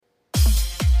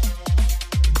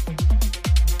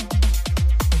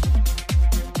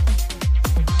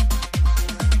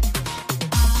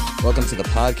Welcome to the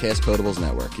Podcast Potables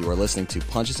Network. You are listening to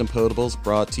Punches and Potables,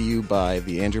 brought to you by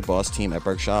the Andrew Boss team at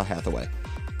Berkshire Hathaway.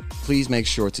 Please make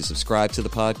sure to subscribe to the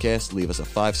podcast, leave us a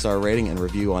 5-star rating, and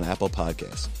review on Apple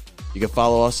Podcasts. You can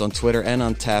follow us on Twitter and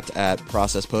Untapped at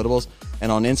Process Potables, and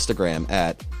on Instagram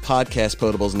at Podcast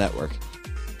Potables Network.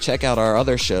 Check out our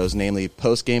other shows, namely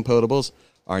Post Game Potables,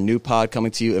 our new pod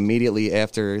coming to you immediately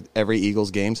after every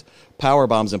Eagles games, Power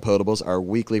Bombs and Potables, our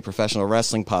weekly professional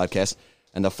wrestling podcast,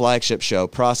 and the flagship show,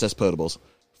 Process Potables.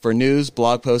 For news,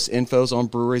 blog posts, infos on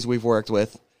breweries we've worked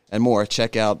with, and more,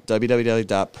 check out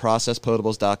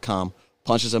www.processpotables.com.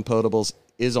 Punches and Potables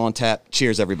is on tap.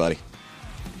 Cheers, everybody.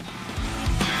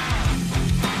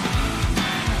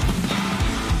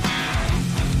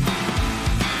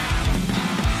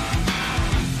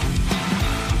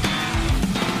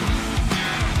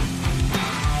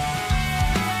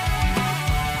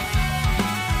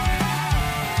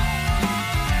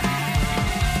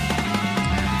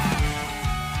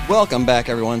 Welcome back,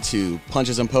 everyone, to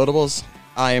Punches and Potables.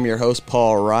 I am your host,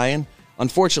 Paul Ryan.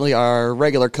 Unfortunately, our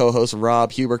regular co-host,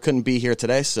 Rob Huber, couldn't be here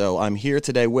today, so I'm here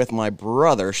today with my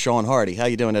brother, Sean Hardy. How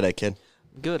you doing today, kid?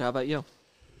 Good. How about you?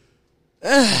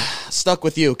 Stuck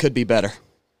with you. Could be better.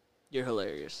 You're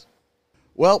hilarious.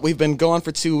 Well, we've been gone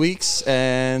for 2 weeks,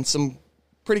 and some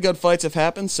pretty good fights have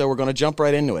happened, so we're going to jump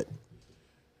right into it.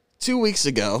 2 weeks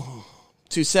ago,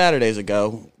 2 Saturdays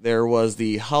ago, there was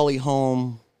the Holly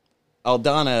Holm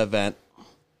Aldana event,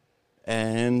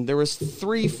 and there was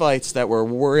 3 fights that were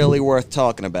really worth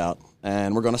talking about,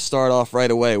 and we're going to start off right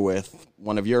away with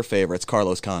one of your favorites,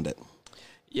 Carlos Condit.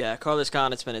 Yeah, Carlos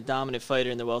Condit's been a dominant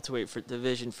fighter in the welterweight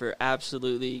division for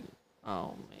absolutely,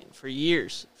 for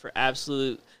years, for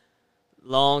absolute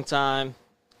long time,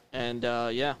 and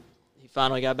he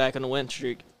finally got back on the win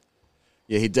streak.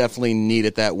 Yeah, he definitely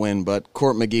needed that win, but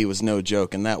Court McGee was no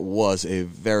joke, and that was a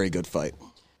very good fight.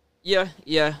 Yeah.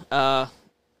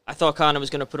 I thought Condit was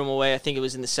going to put him away. I think it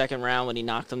was in the second round when he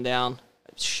knocked him down,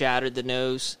 shattered the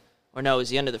nose. Or no, it was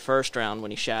the end of the first round when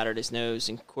he shattered his nose,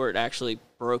 and Court actually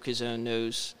broke his own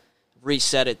nose,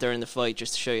 reset it during the fight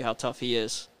just to show you how tough he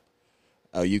is.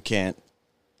 Oh, you can't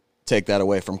take that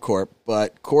away from Court.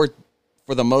 But Court,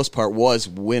 for the most part, was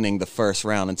winning the first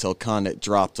round until Condit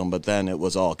dropped him, but then it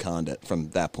was all Condit from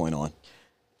that point on.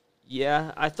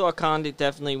 Yeah, I thought Condit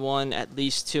definitely won at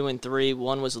least 2 and 3.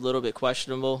 One was a little bit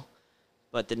questionable,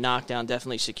 but the knockdown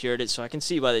definitely secured it, so I can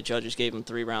see why the judges gave him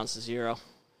 3 rounds to 0.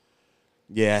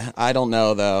 Yeah, I don't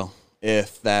know, though,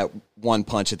 if that one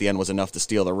punch at the end was enough to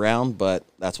steal the round, but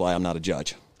that's why I'm not a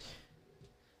judge.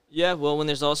 Yeah, well, when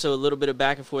there's also a little bit of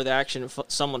back-and-forth action, if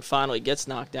someone finally gets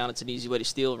knocked down, it's an easy way to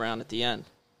steal a round at the end.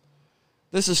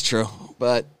 This is true,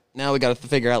 but now we got to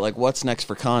figure out, what's next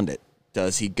for Condit.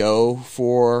 Does he go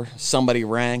for somebody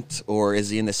ranked, or is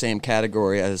he in the same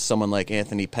category as someone like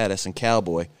Anthony Pettis and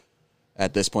Cowboy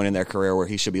at this point in their career where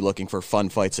he should be looking for fun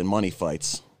fights and money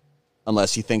fights,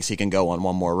 unless he thinks he can go on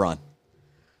one more run?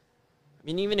 I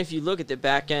mean, even if you look at the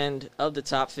back end of the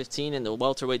top 15 in the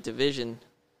welterweight division,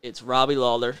 it's Robbie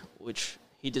Lawler, which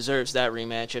he deserves that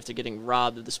rematch after getting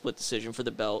robbed of the split decision for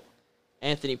the belt,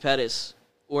 Anthony Pettis,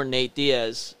 or Nate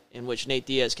Diaz, in which Nate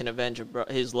Diaz can avenge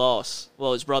his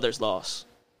brother's loss.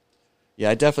 Yeah,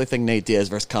 I definitely think Nate Diaz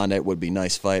versus Condit would be a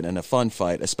nice fight and a fun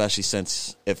fight, especially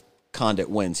since if Condit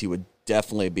wins, he would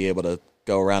definitely be able to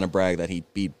go around and brag that he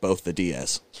beat both the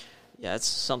Diaz. Yeah, it's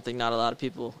something not a lot of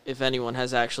people, if anyone,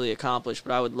 has actually accomplished,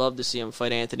 but I would love to see him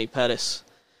fight Anthony Pettis.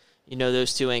 You know,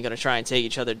 those two ain't going to try and take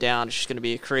each other down. It's just going to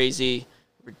be a crazy,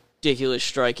 ridiculous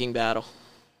striking battle.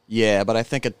 Yeah, but I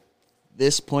think at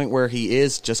this point where he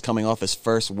is just coming off his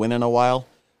first win in a while,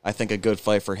 I think a good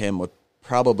fight for him would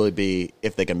probably be,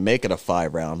 if they can make it a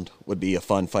 5-round, would be a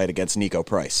fun fight against Nico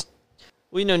Price.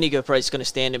 We know Nico Price is going to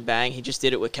stand and bang. He just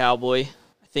did it with Cowboy.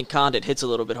 I think Condit hits a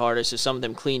little bit harder, so some of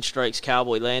them clean strikes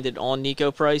Cowboy landed on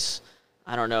Nico Price,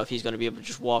 I don't know if he's going to be able to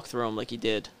just walk through him like he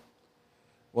did.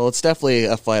 Well, it's definitely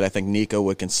a fight I think Nico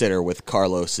would consider with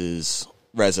Carlos's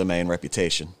resume and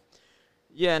reputation.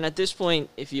 Yeah, and at this point,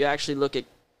 if you actually look at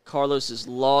Carlos's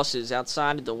losses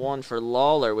outside of the one for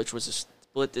Lawler, which was a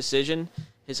split decision,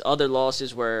 his other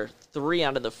losses were 3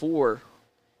 out of the 4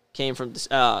 came from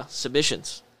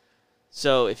submissions.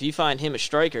 So if you find him a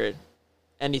striker,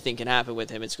 anything can happen with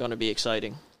him. It's going to be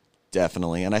exciting.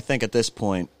 Definitely, and I think at this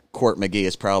point, Court McGee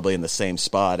is probably in the same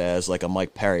spot as like a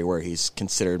Mike Perry, where he's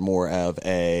considered more of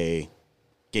a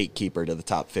gatekeeper to the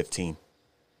top 15.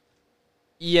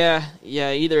 Yeah,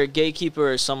 either a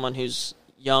gatekeeper or someone who's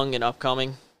young and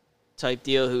upcoming type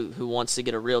deal who wants to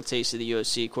get a real taste of the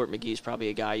UFC. Court McGee's probably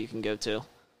a guy you can go to.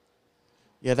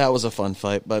 Yeah, that was a fun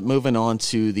fight. But moving on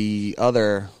to the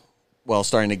other, well,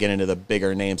 starting to get into the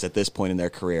bigger names at this point in their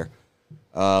career.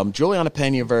 Juliana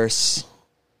Pena versus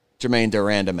Germaine de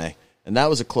Randamie. And that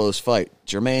was a close fight.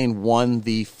 Germaine won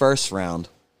the first round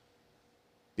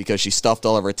because she stuffed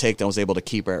all of her takedown and was able to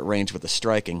keep her at range with the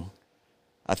striking.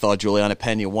 I thought Juliana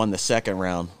Pena won the second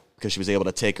round because she was able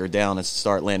to take her down and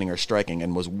start landing her striking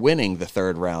and was winning the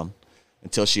third round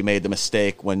until she made the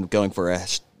mistake when going for a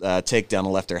takedown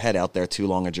and left her head out there too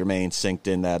long, and Germaine sinked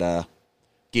in that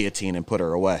guillotine and put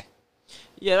her away.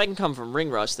 Yeah, that can come from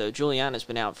ring rust, though. Juliana's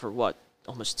been out for,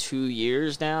 almost 2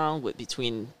 years now,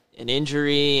 between an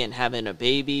injury and having a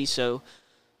baby, so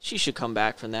she should come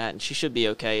back from that, and she should be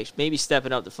okay. Maybe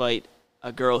stepping up to fight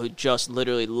a girl who just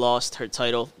literally lost her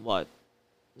title,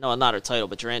 No, not her title,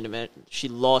 but Durandamit. She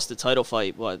lost the title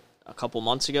fight, a couple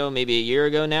months ago, maybe a year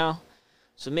ago now?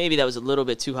 So maybe that was a little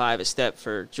bit too high of a step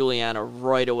for Juliana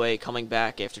right away coming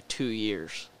back after 2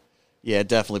 years. Yeah,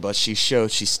 definitely, but she showed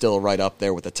she's still right up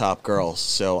there with the top girls,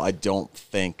 so I don't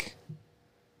think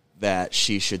that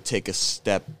she should take a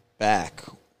step back.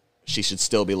 She should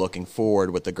still be looking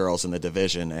forward with the girls in the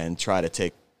division and try to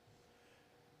take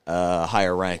a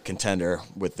higher ranked contender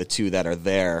with the two that are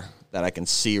there that I can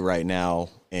see right now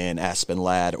in Aspen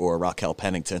Ladd or Raquel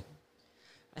Pennington.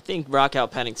 I think Raquel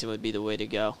Pennington would be the way to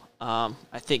go. I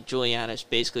think Juliana is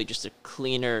basically just a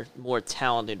cleaner, more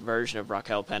talented version of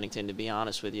Raquel Pennington, to be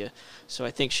honest with you. So I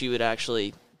think she would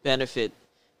actually benefit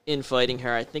in fighting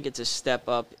her. I think it's a step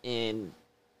up in,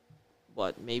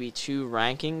 maybe 2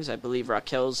 rankings. I believe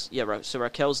Raquel's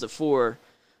the 4,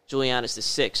 Juliana's the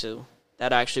 6. So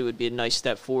that actually would be a nice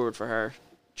step forward for her,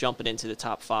 jumping into the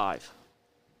top 5.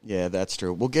 Yeah, that's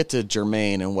true. We'll get to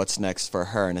Germaine and what's next for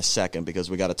her in a second because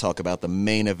we got to talk about the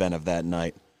main event of that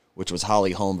night, which was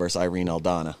Holly Holm versus Irene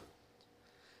Aldana.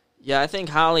 Yeah, I think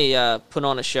Holly put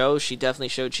on a show. She definitely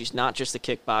showed she's not just a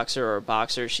kickboxer or a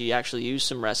boxer. She actually used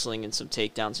some wrestling and some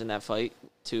takedowns in that fight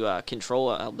to control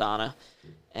Aldana.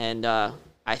 And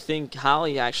I think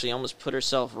Holly actually almost put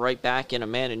herself right back in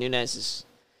Amanda Nunes'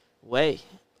 way.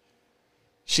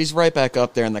 She's right back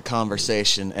up there in the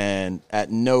conversation, and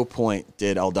at no point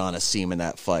did Aldana seem in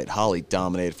that fight. Holly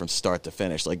dominated from start to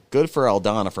finish. Good for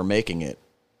Aldana for making it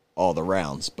all the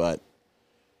rounds, but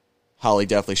Holly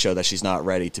definitely showed that she's not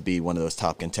ready to be one of those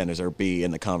top contenders or be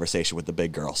in the conversation with the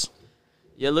big girls.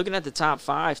 Yeah, looking at the top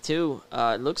 5, too,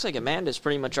 it looks like Amanda's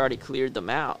pretty much already cleared them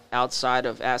out outside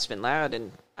of Aspen Ladd,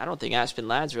 and I don't think Aspen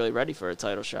Ladd's really ready for a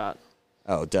title shot.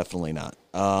 Oh, definitely not.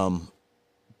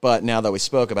 But now that we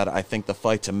spoke about it, I think the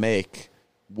fight to make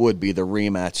would be the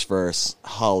rematch versus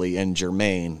Holly and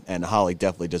Germaine, and Holly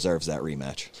definitely deserves that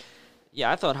rematch.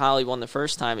 Yeah, I thought Holly won the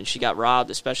first time, and she got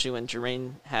robbed, especially when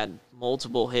Germaine had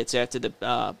multiple hits after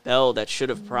the bell that should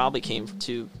have probably came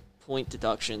to point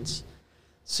deductions.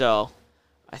 So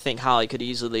I think Holly could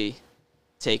easily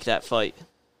take that fight.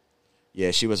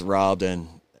 Yeah, she was robbed, and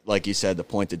like you said, the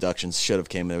point deductions should have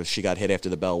came. She got hit after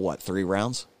the bell, 3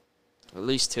 rounds? At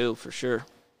least 2, for sure.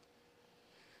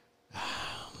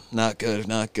 Not good.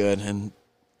 And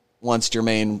once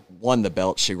Germaine won the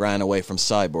belt, she ran away from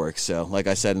Cyborg. So, like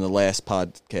I said in the last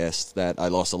podcast, that I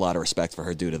lost a lot of respect for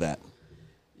her due to that.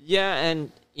 Yeah, and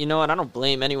you know what? I don't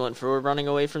blame anyone for running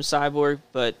away from Cyborg,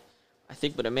 but I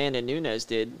think what Amanda Nunes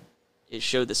did is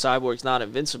showed that Cyborg's not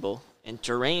invincible. And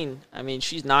Germaine,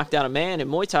 she's knocked out a man in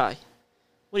Muay Thai.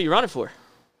 What are you running for?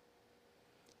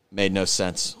 Made no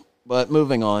sense. But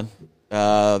moving on.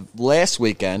 Last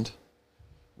weekend,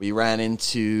 we ran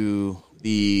into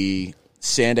the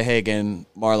Sandhagen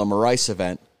Marlon Moraes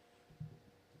event,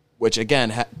 which,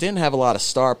 again, didn't have a lot of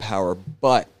star power,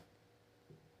 but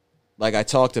like I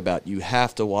talked about, you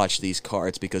have to watch these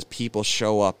cards because people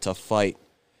show up to fight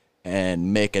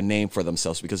and make a name for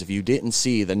themselves. Because if you didn't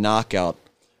see the knockout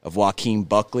of Joaquin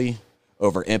Buckley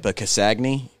over Impa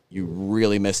Kasanganay, you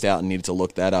really missed out and needed to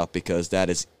look that up because that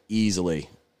is easily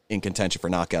in contention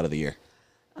for knockout of the year.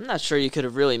 I'm not sure you could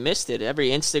have really missed it. Every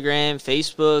Instagram,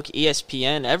 Facebook,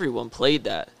 ESPN, everyone played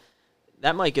that.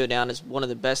 That might go down as one of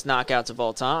the best knockouts of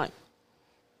all time.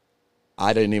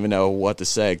 I didn't even know what to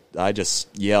say. I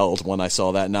just yelled when I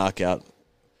saw that knockout.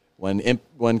 When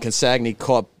Kasanganay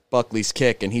caught Buckley's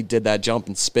kick and he did that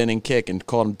jumping, spinning kick and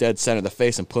caught him dead center of the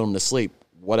face and put him to sleep,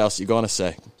 what else are you going to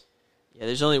say? Yeah,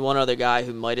 there's only one other guy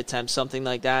who might attempt something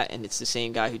like that, and it's the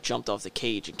same guy who jumped off the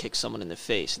cage and kicked someone in the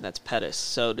face, and that's Pettis.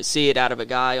 So to see it out of a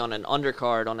guy on an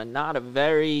undercard, on a not a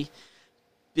very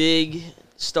big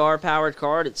star-powered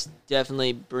card, it's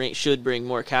definitely should bring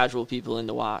more casual people in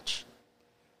to watch.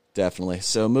 Definitely.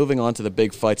 So moving on to the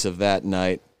big fights of that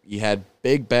night, you had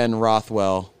Big Ben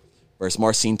Rothwell versus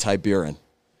Marcin Tybura.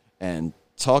 And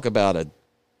talk about a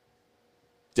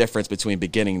difference between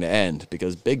beginning to end,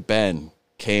 because Big Ben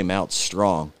came out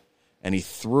strong. and he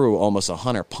threw almost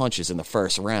 100 punches in the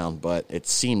first round, but it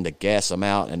seemed to gas him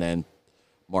out, and then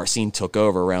Marcin took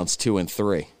over rounds 2 and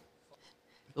 3.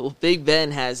 Well, Big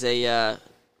Ben has a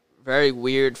very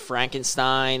weird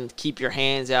Frankenstein, keep your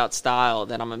hands out style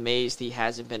that I'm amazed he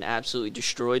hasn't been absolutely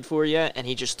destroyed for yet, and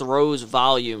he just throws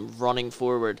volume running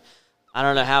forward. I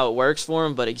don't know how it works for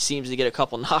him, but he seems to get a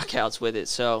couple knockouts with it,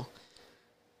 so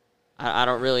I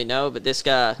don't really know. But this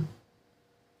guy,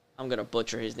 I'm going to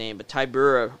butcher his name, but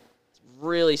Tybura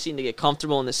really seemed to get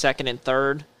comfortable in the second and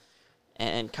third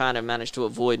and kind of managed to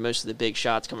avoid most of the big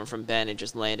shots coming from Ben and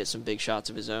just landed some big shots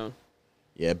of his own.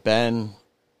 Yeah, Ben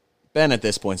at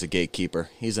this point is a gatekeeper.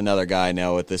 He's another guy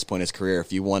now at this point in his career.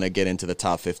 If you want to get into the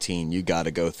top 15, you got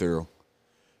to go through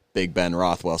Big Ben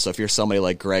Rothwell. So if you're somebody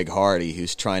like Greg Hardy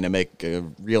who's trying to make a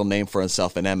real name for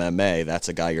himself in MMA, that's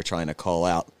a guy you're trying to call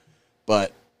out.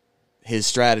 But his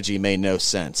strategy made no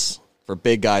sense. For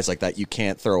big guys like that, you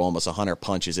can't throw almost 100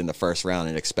 punches in the first round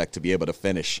and expect to be able to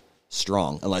finish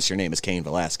strong, unless your name is Cain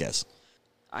Velasquez.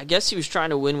 I guess he was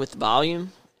trying to win with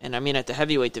volume. And, I mean, at the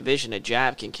heavyweight division, a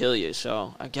jab can kill you.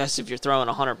 So I guess if you're throwing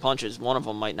 100 punches, one of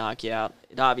them might knock you out.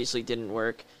 It obviously didn't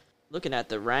work. Looking at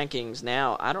the rankings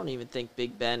now, I don't even think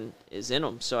Big Ben is in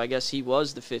them. So I guess he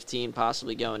was the 15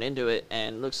 possibly going into it.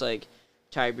 And looks like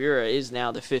Tybura is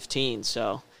now the 15.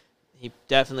 So he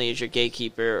definitely is your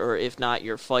gatekeeper, or if not,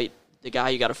 your fight, the guy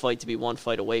you got to fight to be one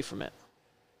fight away from it.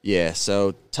 Yeah,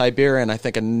 so Tybura, and I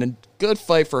think a good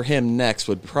fight for him next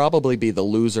would probably be the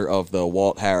loser of the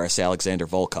Walt Harris-Alexander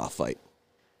Volkov fight.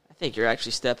 I think you're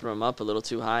actually stepping him up a little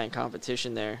too high in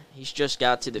competition there. He's just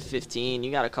got to the 15.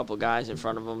 You got a couple guys in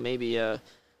front of him, maybe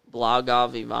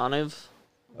Blagov Ivanov.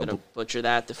 I'm going to butcher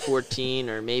that, the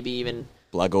 14, or maybe even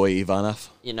Blagoy Ivanov.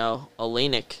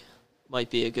 Olenek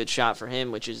might be a good shot for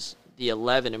him, which is the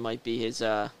 11. It might be his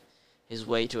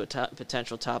way to a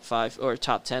potential top 5 or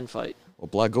top 10 fight. Well,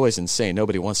 Blagoy's insane.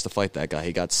 Nobody wants to fight that guy.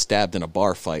 He got stabbed in a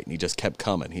bar fight, and he just kept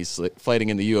coming. He's fighting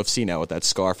in the UFC now with that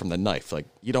scar from the knife. Like,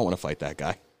 you don't want to fight that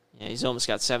guy. Yeah, he's almost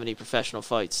got 70 professional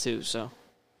fights, too, so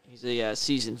he's a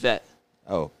seasoned vet.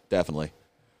 Oh, definitely.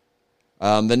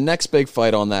 The next big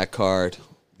fight on that card,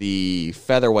 the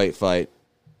featherweight fight,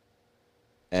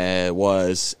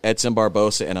 was Edson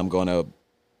Barbosa, and I'm going to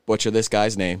butcher this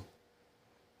guy's name,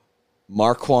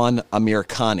 Marwan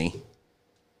Amirkhani.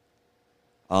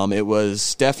 It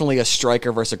was definitely a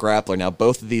striker versus a grappler. Now,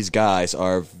 both of these guys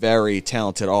are very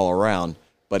talented all around,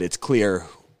 but it's clear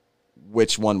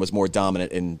which one was more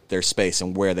dominant in their space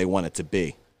and where they wanted to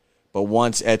be. But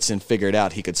once Edson figured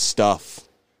out he could stuff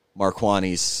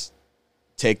Marquani's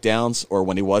takedowns, or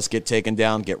when he was get taken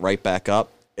down, get right back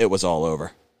up, it was all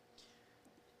over.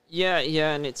 Yeah,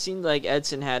 and it seemed like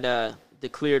Edson had the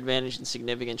clear advantage in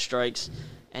significant strikes,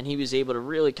 and he was able to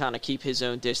really kind of keep his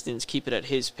own distance, keep it at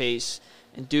his pace,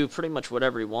 and do pretty much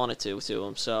whatever he wanted to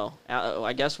him. So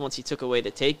I guess once he took away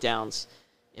the takedowns,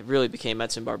 it really became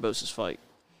Edson Barbosa's fight.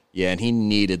 Yeah, and he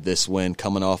needed this win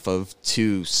coming off of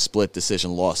 2 split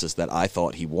decision losses that I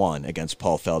thought he won against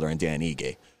Paul Felder and Dan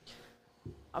Ige.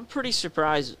 I'm pretty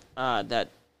surprised that,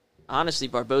 honestly,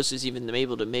 Barbosa's even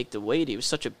able to make the weight. He was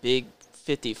such a big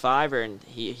 55er, and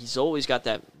he's always got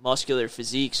that muscular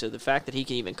physique, so the fact that he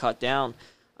can even cut down,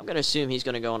 I'm going to assume he's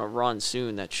going to go on a run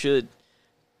soon that should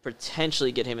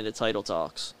potentially get him into title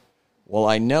talks. Well,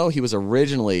 I know he was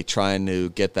originally trying to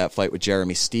get that fight with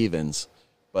Jeremy Stevens,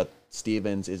 but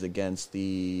Stevens is against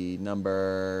the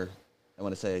number, I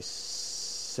want to say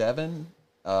 7,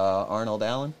 Arnold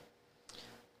Allen.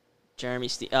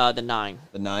 The 9.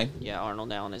 The 9? Yeah,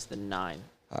 Arnold Allen is the 9.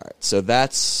 All right, so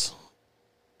that's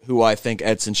who I think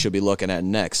Edson should be looking at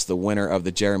next, the winner of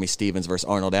the Jeremy Stevens versus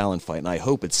Arnold Allen fight, and I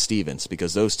hope it's Stevens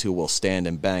because those two will stand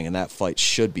and bang, and that fight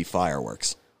should be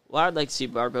fireworks. Well, I'd like to see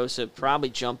Barbosa probably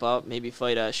jump up, maybe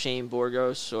fight Shane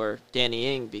Burgos or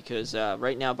Danny Ing, because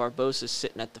right now Barbosa's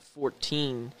sitting at the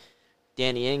 14,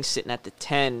 Danny Ing's sitting at the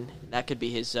 10. That could be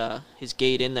his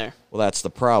gate in there. Well, that's the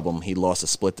problem. He lost a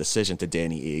split decision to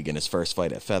Danny Ige in his first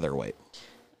fight at featherweight.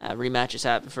 Rematches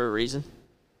happen for a reason.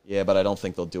 Yeah, but I don't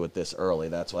think they'll do it this early.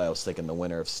 That's why I was thinking the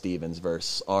winner of Stevens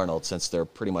versus Arnold, since they're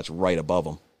pretty much right above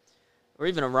him. Or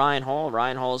even a Ryan Hall.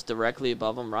 Ryan Hall's directly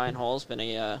above him. Ryan Hall's been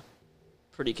a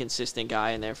pretty consistent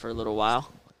guy in there for a little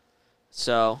while.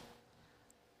 So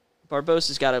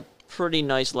Barbosa's got a pretty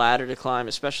nice ladder to climb,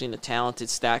 especially in the talented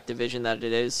stacked division that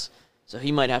it is. So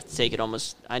he might have to take it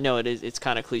almost, I know it's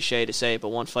kind of cliche to say it, but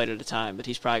one fight at a time, but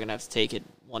he's probably going to have to take it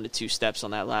 1 to 2 steps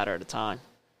on that ladder at a time.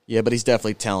 Yeah, but he's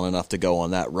definitely talented enough to go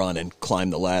on that run and climb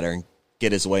the ladder and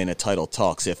get his way into title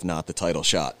talks, if not the title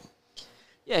shot.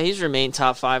 Yeah, he's remained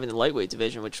top 5 in the lightweight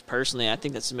division, which personally I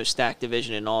think that's the most stacked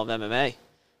division in all of MMA.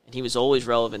 And he was always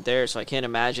relevant there, so I can't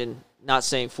imagine not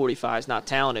saying 45 is not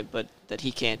talented, but that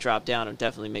he can't drop down and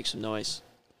definitely make some noise.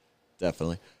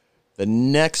 Definitely. The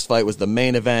next fight was the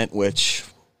main event, which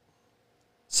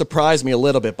surprised me a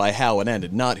little bit by how it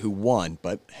ended. Not who won,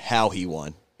 but how he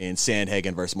won in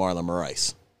Sandhagen versus Marlon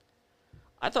Moraes.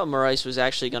 I thought Moraes was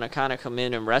actually going to kind of come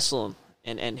in and wrestle him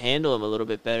and handle him a little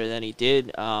bit better than he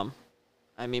did.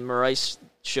 I mean, Moraes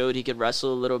showed he could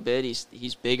wrestle a little bit.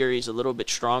 He's bigger. He's a little bit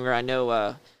stronger. I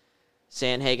know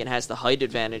Sandhagen has the height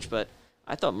advantage, but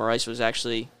I thought Moraes was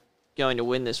actually going to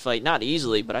win this fight. Not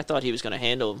easily, but I thought he was going to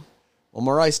handle him. Well,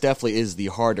 Moraes definitely is the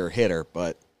harder hitter,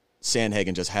 but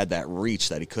Sandhagen just had that reach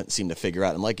that he couldn't seem to figure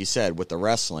out. And like you said, with the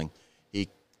wrestling,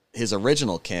 his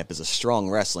original camp is a strong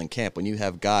wrestling camp. When you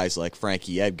have guys like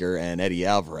Frankie Edgar and Eddie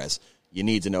Alvarez, you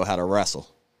need to know how to wrestle.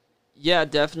 Yeah,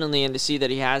 definitely, and to see that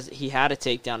he had a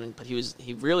takedown, but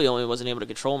he really only wasn't able to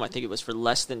control him. I think it was for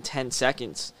less than 10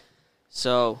 seconds.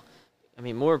 So, I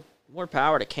mean, more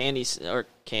power to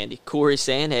Corey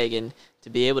Sandhagen to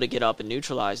be able to get up and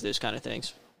neutralize those kind of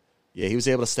things. Yeah, he was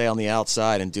able to stay on the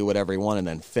outside and do whatever he wanted and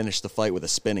then finish the fight with a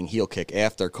spinning heel kick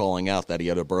after calling out that he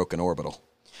had a broken orbital.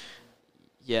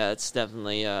 Yeah, it's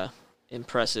definitely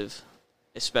impressive,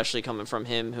 especially coming from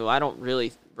him, who I don't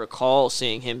really recall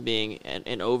seeing him being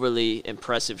an overly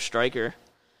impressive striker.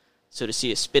 So to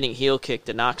see a spinning heel kick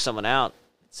to knock someone out,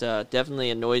 it's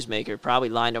definitely a noisemaker. Probably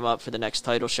lined him up for the next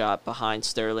title shot behind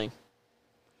Sterling.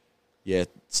 Yeah,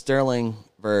 Sterling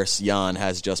versus Jan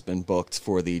has just been booked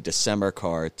for the December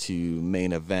card to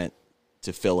main event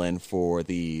to fill in for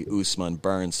the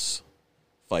Usman-Burns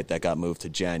fight that got moved to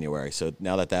January. So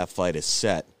now that fight is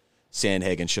set,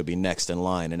 Sandhagen should be next in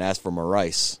line. And as for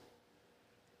Moraes,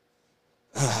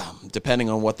 depending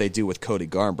on what they do with Cody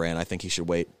Garbrandt, I think he should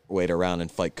wait around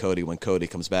and fight Cody when Cody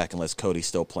comes back, unless Cody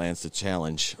still plans to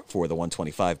challenge for the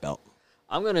 125 belt.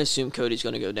 I'm going to assume Cody's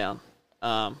going to go down.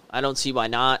 I don't see why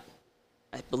not.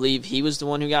 I believe he was the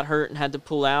one who got hurt and had to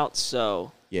pull out.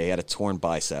 So yeah, he had a torn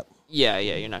bicep. Yeah,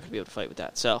 you're not going to be able to fight with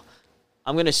that. So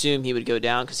I'm going to assume he would go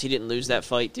down because he didn't lose that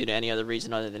fight due to any other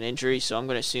reason other than injury. So I'm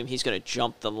going to assume he's going to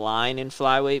jump the line in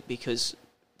flyweight because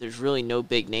there's really no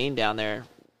big name down there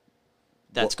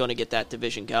that's going to get that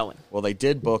division going. Well, they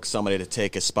did book somebody to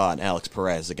take his spot in Alex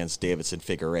Perez against Davidson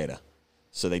Figueiredo.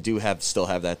 So they do still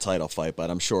have that title fight, but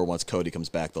I'm sure once Cody comes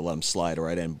back, they'll let him slide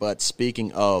right in. But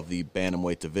speaking of the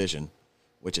bantamweight division,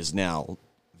 which is now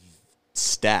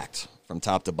stacked from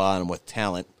top to bottom with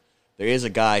talent, there is a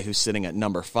guy who's sitting at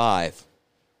number 5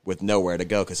 with nowhere to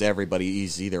go because everybody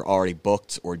is either already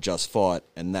booked or just fought,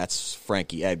 and that's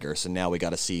Frankie Edgar. So now we got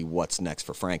to see what's next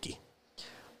for Frankie.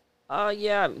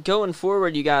 Yeah, going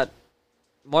forward, you got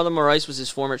Marlon Moraes was his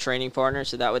former training partner,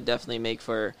 so that would definitely make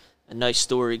for a nice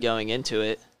story going into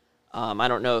it. I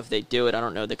don't know if they do it. I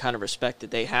don't know the kind of respect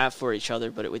that they have for each other,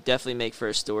 but it would definitely make for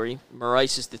a story.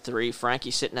 Moraes is the 3.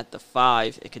 Frankie sitting at the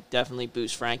 5. It could definitely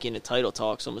boost Frankie into title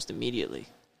talks almost immediately.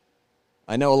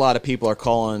 I know a lot of people are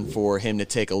calling for him to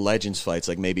take a Legends fight,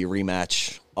 like maybe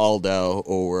rematch Aldo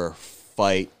or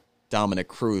fight Dominic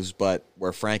Cruz, but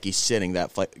where Frankie's sitting,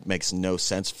 that fight makes no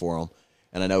sense for him.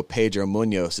 And I know Pedro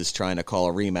Munoz is trying to call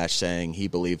a rematch, saying he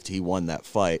believed he won that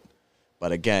fight.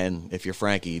 But again, if you're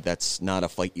Frankie, that's not a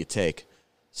fight you take.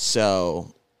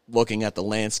 So looking at the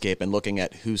landscape and looking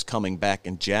at who's coming back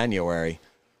in January,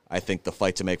 I think the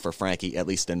fight to make for Frankie, at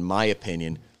least in my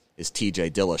opinion, is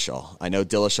TJ Dillashaw. I know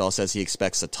Dillashaw says he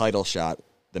expects a title shot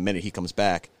the minute he comes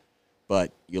back,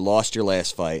 but you lost your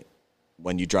last fight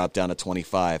when you dropped down to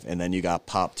 25, and then you got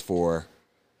popped for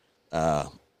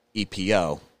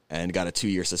EPO and got a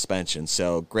 2-year suspension.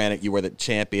 So granted, you were the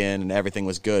champion and everything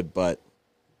was good, but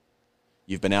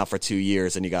you've been out for 2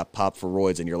 years and you got popped for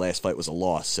roids and your last fight was a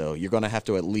loss. So you're going to have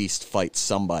to at least fight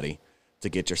somebody to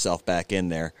get yourself back in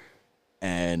there.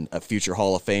 And a future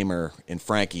Hall of Famer in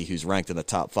Frankie, who's ranked in the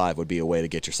top 5, would be a way to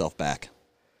get yourself back.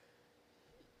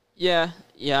 Yeah.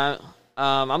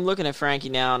 I'm looking at Frankie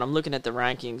now, and I'm looking at the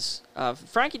rankings.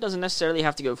 Frankie doesn't necessarily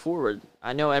have to go forward.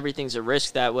 I know everything's a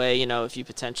risk that way, if you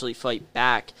potentially fight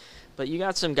back. But you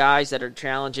got some guys that are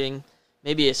challenging.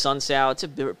 Maybe a Sun Sao. It's a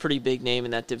pretty big name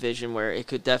in that division where it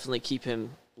could definitely keep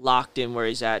him locked in where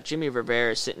he's at. Jimmy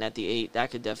Rivera is sitting at the 8. That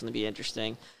could definitely be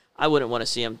interesting. I wouldn't want to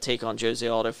see him take on Jose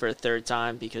Aldo for a 3rd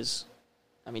time because,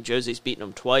 Jose's beaten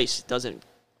him twice. It doesn't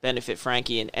benefit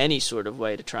Frankie in any sort of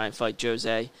way to try and fight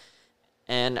Jose.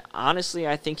 And honestly,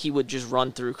 I think he would just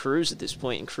run through Cruz at this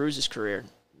point in Cruz's career.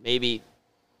 Maybe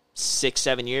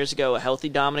 6-7 years ago, a healthy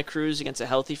Dominic Cruz against a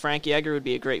healthy Frankie Edgar would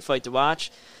be a great fight to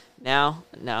watch. Now,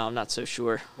 I'm not so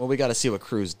sure. Well, we got to see what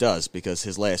Cruz does because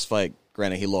his last fight,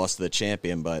 granted, he lost to the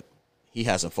champion, but he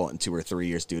hasn't fought in 2 or 3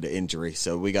 years due to injury.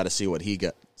 So we got to see what he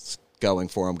gets going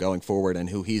for him going forward and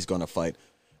who he's going to fight.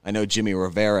 I know Jimmy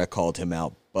Rivera called him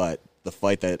out, but the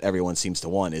fight that everyone seems to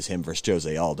want is him versus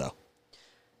Jose Aldo.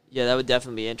 Yeah, that would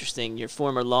definitely be interesting. Your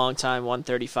former longtime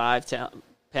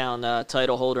 135-pound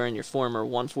title holder and your former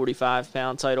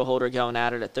 145-pound title holder going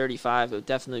at it at 35. It would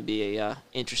definitely be a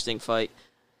interesting fight.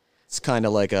 It's kind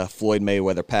of like a Floyd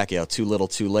Mayweather-Pacquiao, too little,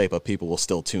 too late, but people will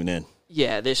still tune in.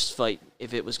 Yeah, this fight,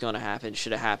 if it was going to happen,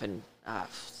 should have happened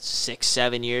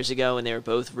 6-7 years ago when they were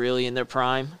both really in their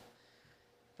prime.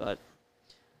 But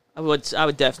I would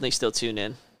definitely still tune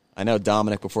in. I know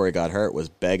Dominic, before he got hurt, was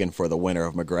begging for the winner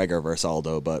of McGregor versus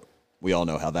Aldo, but we all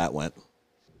know how that went.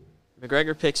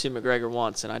 McGregor picks who McGregor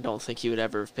wants, and I don't think he would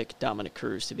ever have picked Dominic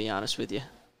Cruz, to be honest with you.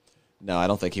 No, I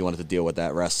don't think he wanted to deal with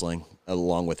that wrestling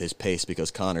along with his pace because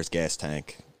Conor's gas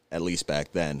tank, at least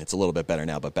back then, it's a little bit better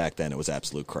now, but back then it was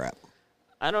absolute crap.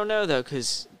 I don't know, though,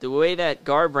 because the way that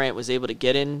Garbrandt was able to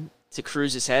get into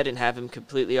Cruz's head and have him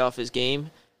completely off his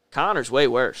game, Conor's way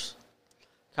worse.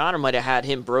 Conor might have had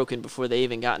him broken before they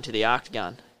even got into the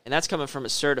octagon. And that's coming from a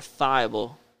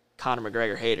certifiable Conor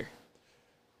McGregor hater.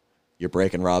 You're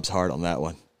breaking Rob's heart on that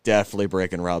one. Definitely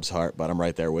breaking Rob's heart, but I'm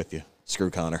right there with you.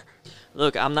 Screw Conor.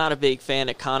 Look, I'm not a big fan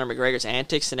of Conor McGregor's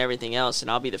antics and everything else, and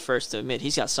I'll be the first to admit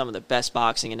he's got some of the best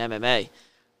boxing in MMA.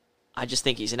 I just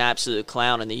think he's an absolute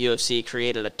clown, and the UFC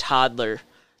created a toddler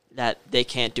that they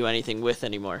can't do anything with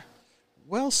anymore.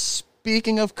 Well,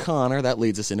 speaking of Conor, that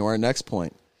leads us into our next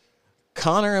point.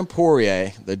 Conor and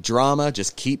Poirier, the drama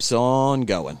just keeps on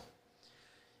going.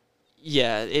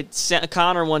 Yeah,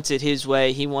 Conor wants it his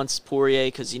way. He wants Poirier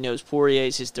because he knows Poirier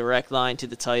is his direct line to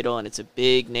the title, and it's a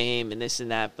big name and this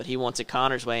and that, but he wants it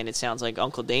Conor's way, and it sounds like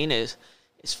Uncle Dana is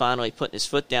finally putting his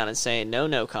foot down and saying,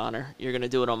 no, Conor, you're going to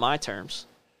do it on my terms.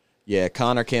 Yeah,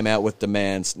 Conor came out with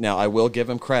demands. Now, I will give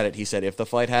him credit. He said if the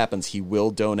fight happens, he will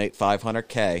donate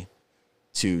 $500K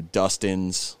to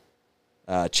Dustin's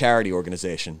charity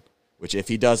organization, which if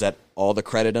he does that, all the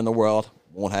credit in the world,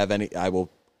 won't have any. I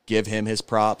will give him his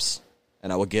props,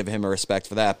 and I will give him a respect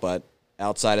for that, but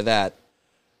outside of that,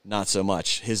 not so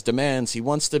much. His demands, he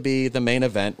wants to be the main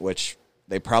event, which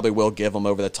they probably will give him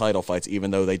over the title fights,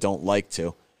 even though they don't like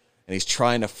to, and he's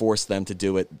trying to force them to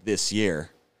do it this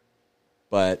year.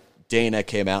 But Dana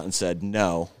came out and said,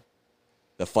 no,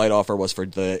 the fight offer was for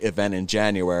the event in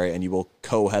January, and you will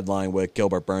co-headline with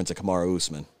Gilbert Burns and Kamaru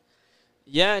Usman.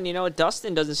 Yeah, and you know what?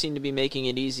 Dustin doesn't seem to be making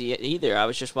it easy either. I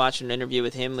was just watching an interview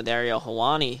with him with Ariel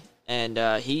Helwani, and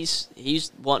he's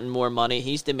wanting more money.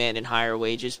 He's demanding higher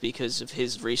wages because of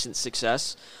his recent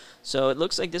success. So it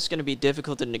looks like this is going to be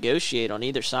difficult to negotiate on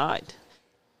either side.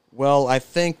 Well, I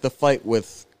think the fight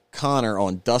with Conor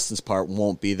on Dustin's part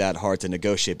won't be that hard to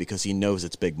negotiate because he knows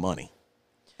it's big money.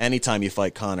 Anytime you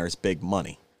fight Conor, it's big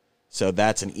money. So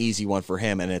that's an easy one for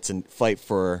him, and it's a fight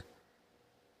for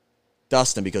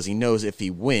Dustin because he knows if he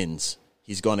wins,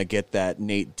 he's going to get that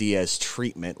Nate Diaz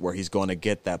treatment where he's going to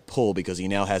get that pull because he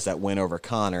now has that win over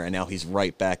Conor, and now he's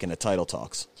right back in the title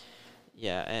talks.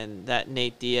 Yeah, and that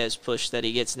Nate Diaz push that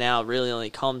he gets now really only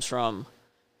comes from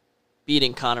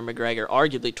beating Conor McGregor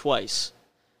arguably twice.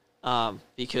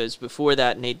 Because before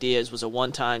that, Nate Diaz was a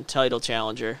one-time title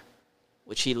challenger,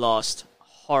 which he lost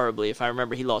horribly. If I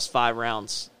remember, he lost 5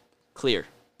 rounds clear.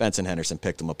 Benson Henderson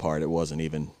picked him apart. It wasn't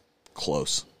even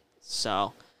close.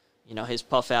 So, you know, his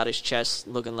puff out his chest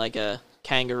looking like a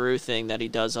kangaroo thing that he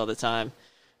does all the time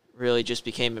really just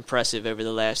became impressive over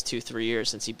the last 2-3 years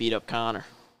since he beat up Conor.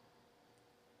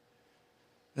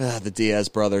 The Diaz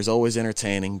brothers, always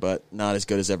entertaining, but not as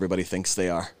good as everybody thinks they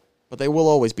are. But they will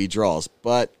always be draws.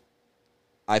 But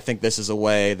I think this is a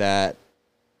way that,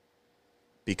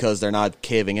 because they're not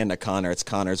caving into Conor, it's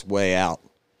Conor's way out.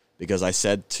 Because I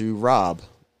said to Rob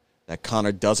that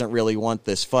Conor doesn't really want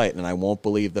this fight, and I won't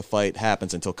believe the fight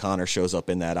happens until Conor shows up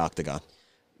in that octagon.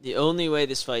 The only way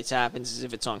this fight happens is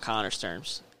if it's on Conor's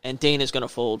terms. And Dana's going to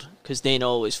fold, because Dana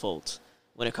always folds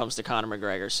when it comes to Conor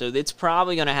McGregor. So it's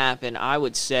probably going to happen, I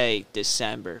would say,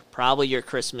 December. Probably your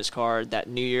Christmas card, that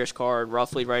New Year's card,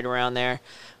 roughly right around there.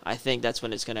 I think that's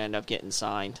when it's going to end up getting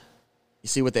signed. You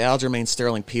see, with the Aljamain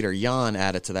Sterling Peter Yan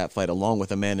added to that fight, along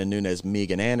with Amanda Nunes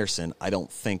Megan Anderson, I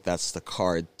don't think that's the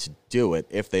card to do it.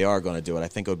 If they are going to do it, I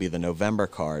think it would be the November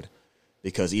card,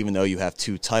 because even though you have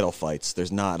 2 title fights,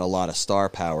 there's not a lot of star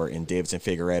power in Deiveson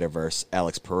Figueiredo versus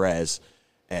Alex Perez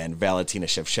and Valentina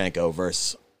Shevchenko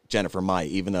versus Jennifer Maia.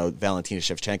 Even though Valentina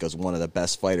Shevchenko is one of the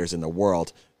best fighters in the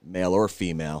world, male or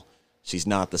female, she's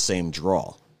not the same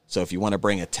draw. So if you want to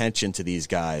bring attention to these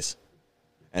guys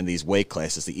and these weight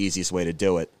classes, the easiest way to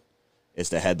do it is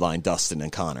to headline Dustin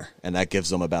and Conor. And that gives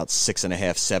them about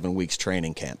 6.5, 7 weeks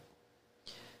training camp.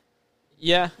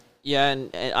 Yeah, and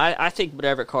I think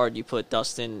whatever card you put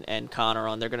Dustin and Conor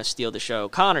on, they're going to steal the show.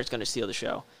 Conor's going to steal the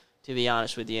show to be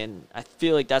honest with you. And I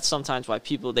feel like that's sometimes why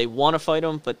people, they want to fight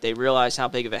him, but they realize how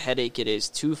big of a headache it is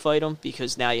to fight him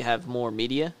because now you have more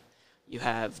media. You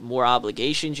have more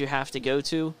obligations you have to go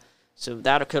to. So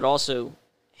that could also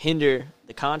hinder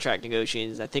the contract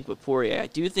negotiations, I think, with Poirier. I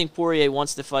do think Poirier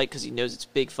wants to fight because he knows it's a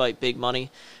big fight, big money.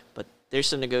 But there's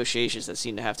some negotiations that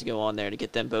seem to have to go on there to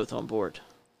get them both on board.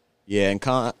 Yeah,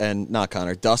 and not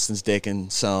Connor. Dustin's taking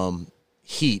some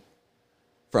heat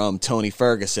from Tony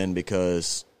Ferguson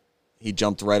because he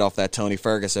jumped right off that Tony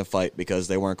Ferguson fight because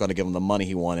they weren't going to give him the money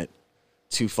he wanted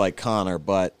to fight Connor.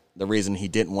 But the reason he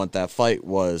didn't want that fight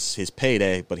was his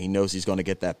payday, but he knows he's going to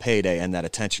get that payday and that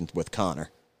attention with Connor.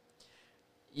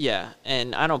 Yeah,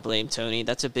 and I don't blame Tony.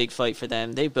 That's a big fight for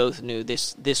them. They both knew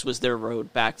this was their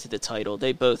road back to the title.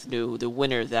 They both knew the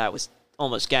winner of that was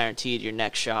almost guaranteed your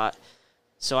next shot.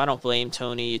 So I don't blame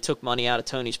Tony. You took money out of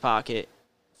Tony's pocket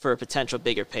for a potential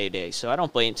bigger payday. So I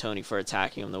don't blame Tony for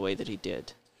attacking him the way that he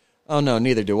did. Oh, no,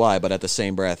 neither do I. But at the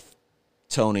same breath,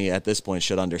 Tony at this point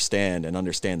should understand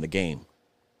the game.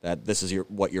 That this is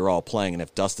what you're all playing. And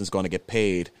if Dustin's going to get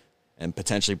paid and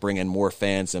potentially bring in more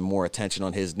fans and more attention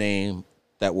on his name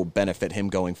that will benefit him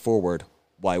going forward,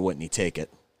 why wouldn't he take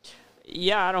it?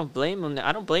 Yeah, I don't blame him.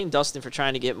 I don't blame Dustin for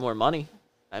trying to get more money.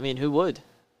 I mean, who would?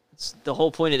 It's the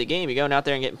whole point of the game. You're going out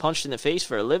there and getting punched in the face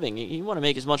for a living. You want to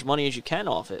make as much money as you can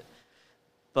off it.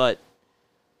 But,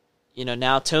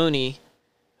 now Tony,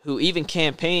 who even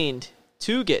campaigned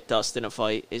to get Dustin a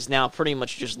fight, is now pretty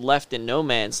much just left in no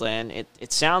man's land.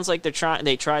 It sounds like they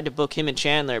tried to book him and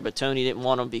Chandler, but Tony didn't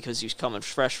want him because he's coming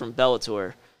fresh from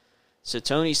Bellator. So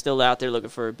Tony's still out there looking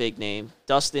for a big name.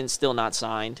 Dustin's still not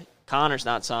signed. Connor's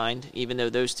not signed, even though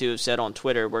those two have said on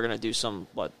Twitter, we're going to do some,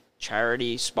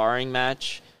 charity sparring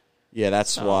match. Yeah,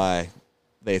 that's why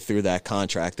they threw that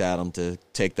contract at him to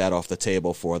take that off the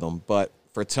table for them. But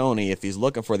for Tony, if he's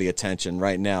looking for the attention,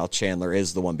 right now Chandler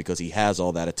is the one because he has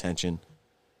all that attention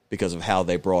because of how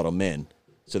they brought him in.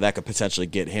 So that could potentially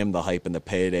get him the hype and the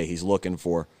payday he's looking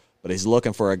for. But he's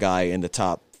looking for a guy in the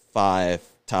top 5,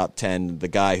 top 10, the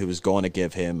guy who's going to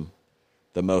give him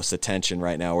the most attention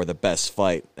right now or the best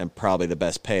fight and probably the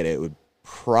best payday. It would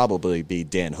probably be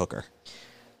Dan Hooker.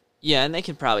 Yeah, and they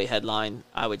can probably headline,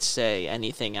 I would say,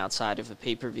 anything outside of a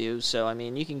pay-per-view. So, I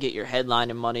mean, you can get your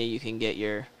headline and money. You can get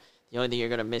the only thing you're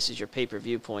going to miss is your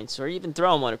pay-per-view points. Or even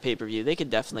throw them on a pay-per-view. They could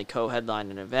definitely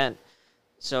co-headline an event.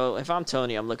 So, if I'm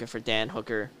Tony, I'm looking for Dan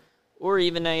Hooker. Or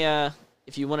even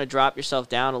if you want to drop yourself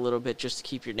down a little bit just to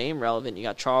keep your name relevant, you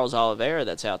got Charles Oliveira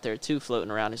that's out there, too,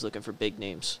 floating around. He's looking for big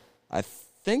names. I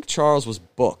think Charles was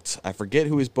booked. I forget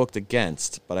who he's booked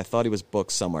against, but I thought he was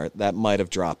booked somewhere. That might have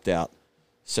dropped out.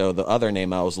 So the other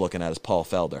name I was looking at is Paul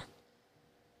Felder.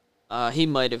 He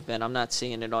might have been. I'm not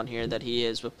seeing it on here that he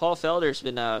is. But Paul Felder's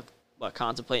been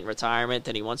contemplating retirement,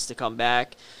 that he wants to come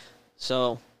back.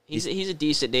 So he's a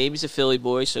decent name. He's a Philly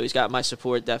boy, so he's got my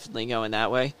support definitely going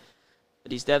that way.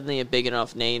 But he's definitely a big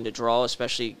enough name to draw,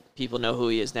 especially people know who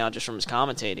he is now just from his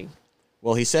commentating.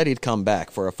 Well, he said he'd come back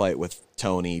for a fight with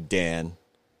Tony, Dan,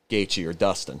 Gaethje, or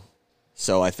Dustin.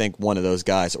 So I think one of those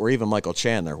guys, or even Michael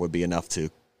Chandler, would be enough to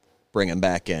bring him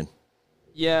back in.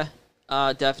 Yeah,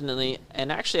 definitely. And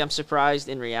actually, I'm surprised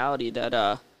in reality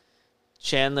that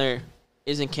Chandler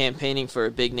isn't campaigning for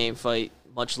a big-name fight,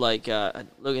 much like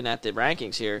looking at the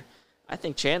rankings here. I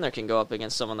think Chandler can go up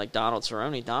against someone like Donald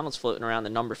Cerrone. Donald's floating around the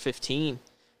number 15.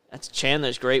 That's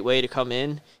Chandler's great way to come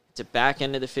in. It's a back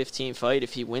end of the 15 fight.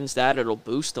 If he wins that, it'll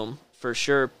boost him for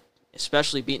sure,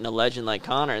 especially beating a legend like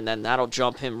Conor, and then that'll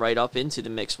jump him right up into the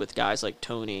mix with guys like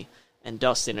Tony and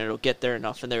Dustin, and it'll get there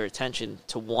enough in their attention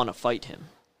to want to fight him.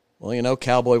 Well,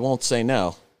 Cowboy won't say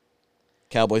no.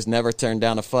 Cowboy's never turned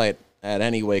down a fight at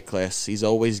any weight class. He's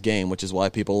always game, which is why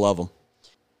people love him.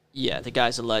 Yeah, the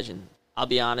guy's a legend. I'll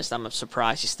be honest, I'm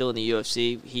surprised he's still in the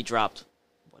UFC. He dropped,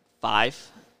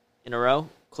 5 in a row?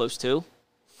 Close to?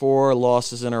 4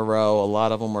 losses in a row. A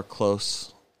lot of them were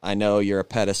close. I know you're a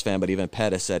Pettis fan, but even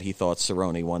Pettis said he thought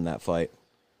Cerrone won that fight.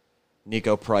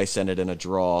 Nico Price ended in a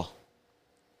draw.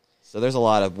 So there's a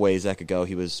lot of ways that could go.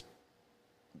 He was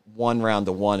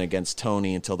 1-1 against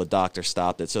Tony until the doctor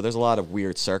stopped it. So there's a lot of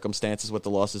weird circumstances with the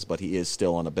losses, but he is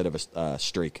still on a bit of a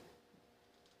streak.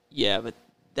 Yeah, but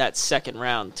that second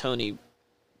round, Tony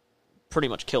pretty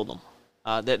much killed him.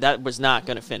 That was not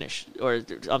going to finish.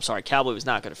 Cowboy was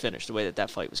not going to finish the way that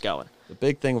fight was going. The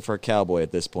big thing for Cowboy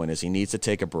at this point is he needs to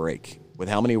take a break. With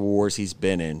how many wars he's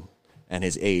been in and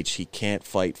his age, he can't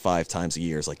fight 5 times a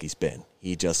year like he's been.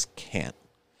 He just can't.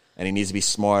 And he needs to be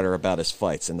smarter about his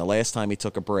fights. And the last time he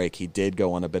took a break, he did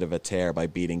go on a bit of a tear by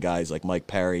beating guys like Mike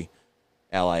Perry,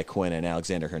 Ally Quinn, and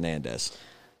Alexander Hernandez.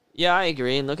 Yeah, I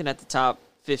agree. And looking at the top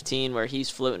 15 where he's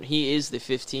floating. He is the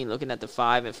 15 looking at the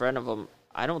 5 in front of him.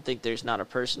 I don't think there's not a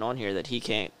person on here that he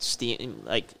can't steam.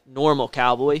 Like, normal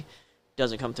Cowboy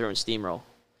doesn't come through and steamroll.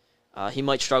 He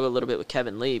might struggle a little bit with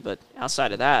Kevin Lee, but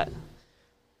outside of that,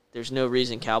 there's no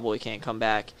reason Cowboy can't come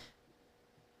back,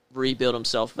 rebuild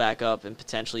himself back up, and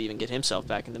potentially even get himself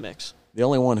back in the mix. The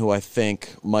only one who I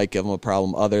think might give him a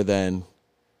problem other than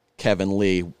Kevin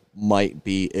Lee might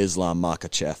be Islam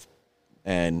Makhachev.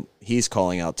 And he's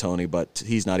calling out Tony, but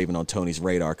he's not even on Tony's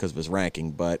radar because of his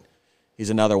ranking. But he's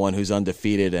another one who's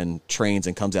undefeated and trains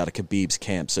and comes out of Khabib's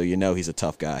camp, so you know he's a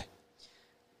tough guy.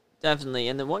 Definitely.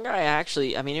 And the one guy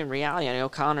in reality, I know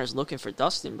Conor's looking for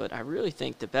Dustin, but I really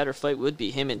think the better fight would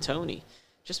be him and Tony,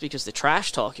 just because the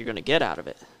trash talk you're going to get out of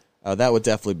it. That would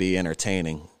definitely be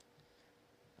entertaining.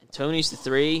 And Tony's the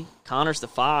 3, Conor's the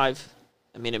 5.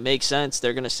 I mean, it makes sense.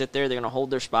 They're going to sit there, they're going to hold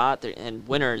their spot, and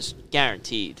winner's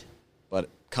guaranteed. But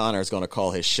Conor's going to call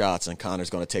his shots, and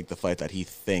Conor's going to take the fight that he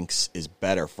thinks is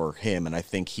better for him, and I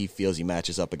think he feels he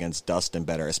matches up against Dustin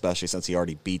better, especially since he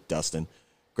already beat Dustin.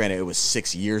 Granted, it was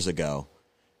 6 years ago,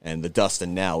 and the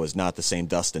Dustin now is not the same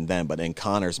Dustin then, but in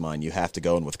Conor's mind, you have to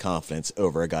go in with confidence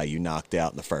over a guy you knocked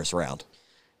out in the first round.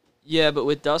 Yeah, but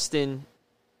with Dustin,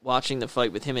 watching the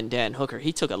fight with him and Dan Hooker,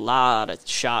 he took a lot of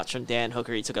shots from Dan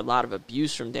Hooker. He took a lot of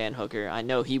abuse from Dan Hooker. I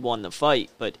know he won the fight,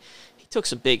 but he took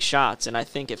some big shots, and I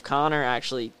think if Conor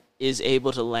actually is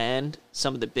able to land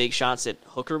some of the big shots that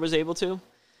Hooker was able to,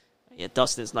 yeah,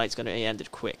 Dustin's night's going to end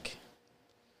it quick.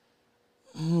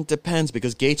 Depends,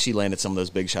 because Gaethje landed some of those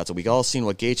big shots. We've all seen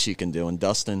what Gaethje can do, and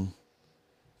Dustin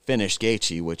finished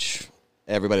Gaethje, which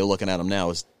everybody looking at him now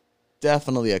is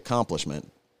definitely an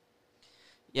accomplishment.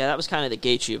 Yeah, that was kind of the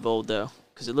Gaethje of old, though,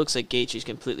 because it looks like Gaethje's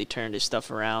completely turned his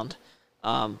stuff around.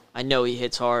 I know he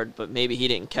hits hard, but maybe he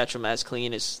didn't catch him as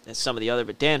clean as some of the other,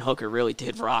 but Dan Hooker really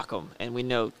did rock him, and we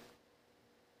know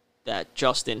that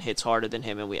Justin hits harder than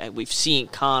him, and we've seen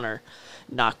Conor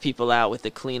knock people out with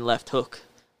the clean left hook.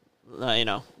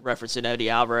 Referencing Eddie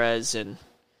Alvarez and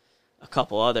a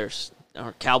couple others.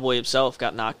 Cowboy himself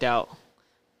got knocked out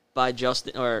by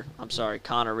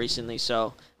Conor recently,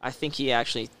 so I think he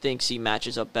actually thinks he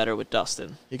matches up better with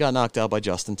Dustin. He got knocked out by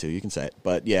Justin, too, you can say it.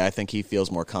 But, yeah, I think he feels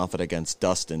more confident against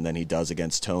Dustin than he does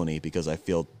against Tony, because I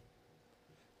feel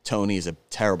Tony is a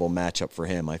terrible matchup for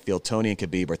him. I feel Tony and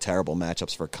Khabib are terrible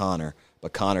matchups for Conor,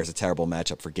 but Conor's a terrible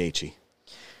matchup for Gaethje.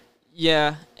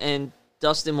 Yeah, and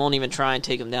Dustin won't even try and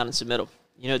take him down and submit him.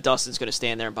 You know Dustin's going to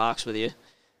stand there and box with you.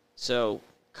 So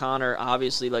Conor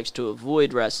obviously likes to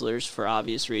avoid wrestlers for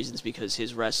obvious reasons because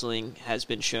his wrestling has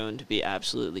been shown to be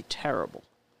absolutely terrible.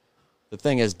 The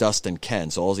thing is, Dustin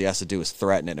can, so all he has to do is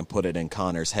threaten it and put it in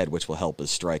Conor's head, which will help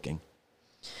his striking.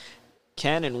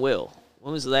 Can and will.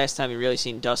 When was the last time you really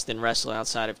seen Dustin wrestle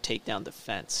outside of takedown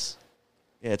defense?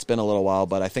 Yeah, it's been a little while,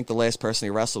 but I think the last person he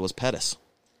wrestled was Pettis.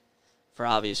 For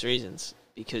obvious reasons,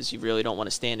 because you really don't want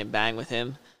to stand and bang with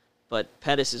him. But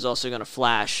Pettis is also going to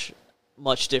flash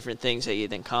much different things at you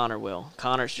than Conor will.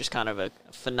 Conor's just kind of a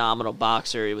phenomenal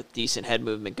boxer with decent head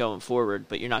movement going forward,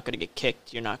 but you're not going to get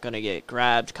kicked. You're not going to get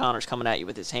grabbed. Conor's coming at you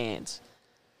with his hands.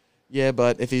 Yeah,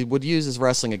 but if he would use his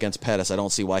wrestling against Pettis, I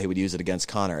don't see why he would use it against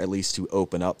Conor, at least to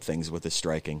open up things with his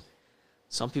striking.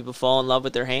 Some people fall in love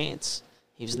with their hands.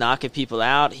 He was knocking people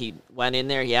out. He went in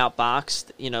there. He outboxed,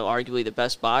 arguably the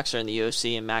best boxer in the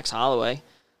UFC in Max Holloway.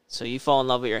 So you fall in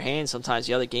love with your hands. Sometimes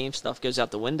the other game stuff goes out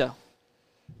the window.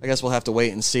 I guess we'll have to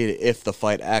wait and see if the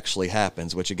fight actually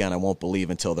happens, which, again, I won't believe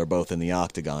until they're both in the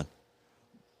octagon.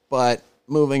 But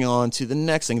moving on to the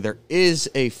next thing, there is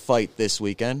a fight this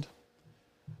weekend.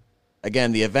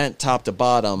 Again, the event top to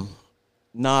bottom,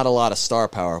 not a lot of star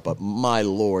power, but my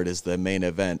lord is the main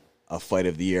event a Fight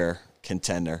of the Year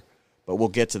contender. But we'll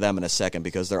get to them in a second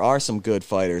because there are some good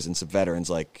fighters and some veterans,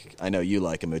 like I know you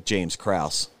like him, with James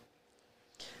Krause.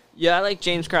 Yeah, I like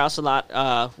James Krause a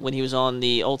lot when he was on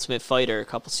The Ultimate Fighter a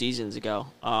couple seasons ago.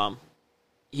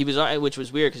 He was, which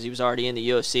was weird because he was already in the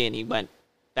UFC and he went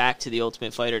back to The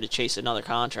Ultimate Fighter to chase another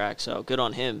contract. So good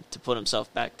on him to put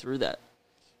himself back through that.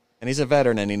 And he's a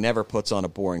veteran and he never puts on a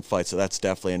boring fight, so that's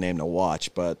definitely a name to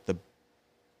watch. But the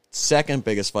second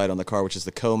biggest fight on the card, which is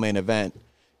the co-main event,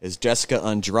 is Jessica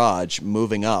Andrade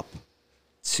moving up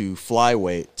to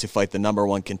flyweight to fight the number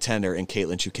one contender in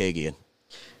Caitlin Chookagian.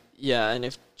 Yeah, and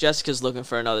if Jessica's looking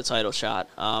for another title shot,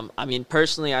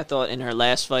 personally, I thought in her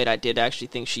last fight, I did actually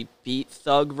think she beat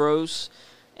Thug Rose,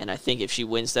 and I think if she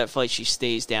wins that fight, she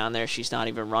stays down there. She's not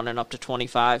even running up to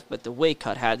 25, but the weight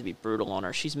cut had to be brutal on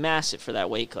her. She's massive for that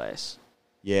weight class.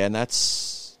 Yeah, and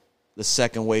that's the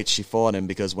second weight she fought in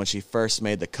because when she first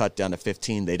made the cut down to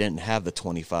 15, they didn't have the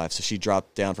 25, so she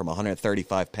dropped down from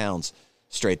 135 pounds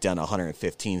straight down to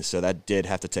 115, so that did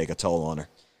have to take a toll on her.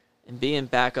 And being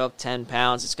back up 10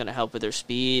 pounds, it's going to help with her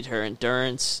speed, her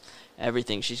endurance,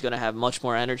 everything. She's going to have much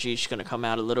more energy. She's going to come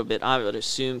out a little bit, I would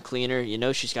assume, cleaner. You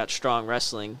know she's got strong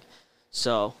wrestling,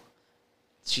 so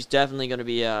she's definitely going to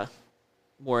be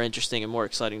more interesting and more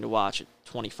exciting to watch at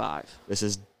 25. This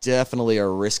is definitely a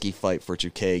risky fight for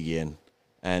Chookagian,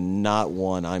 and not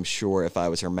one I'm sure if I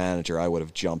was her manager I would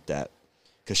have jumped at,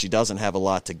 because she doesn't have a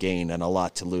lot to gain and a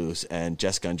lot to lose, and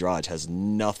Jessica Andrade has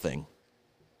nothing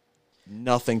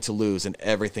to lose and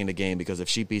everything to gain, because if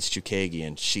she beats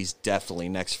Chookagian, she's definitely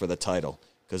next for the title,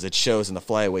 because it shows in the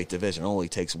flyweight division. It only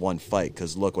takes one fight,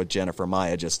 because look what Jennifer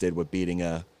Maia just did with beating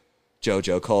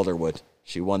JoJo Calderwood.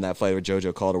 She won that fight with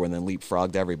JoJo Calderwood and then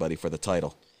leapfrogged everybody for the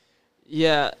title.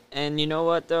 Yeah, and you know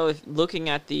what, though? Looking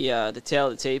at the tail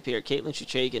of the tape here, Caitlin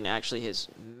Chookagian actually has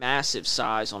massive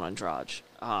size on Andrade.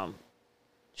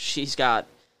 She's got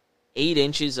 8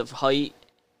 inches of height,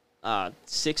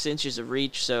 6 inches of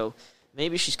reach, so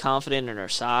maybe she's confident in her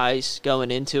size going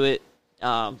into it,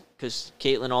 because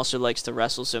Caitlin also likes to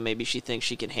wrestle, so maybe she thinks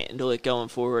she can handle it going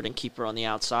forward and keep her on the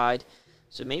outside.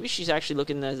 So maybe she's actually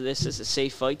looking at this as a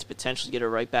safe fight to potentially get her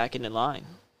right back into line.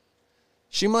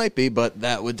 She might be, but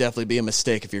that would definitely be a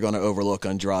mistake if you're going to overlook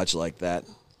Andrade like that.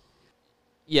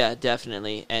 Yeah,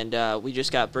 definitely. And we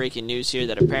just got breaking news here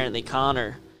that apparently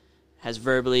Conor has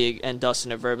verbally, and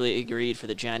Dustin have verbally agreed for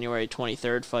the January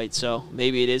 23rd fight, so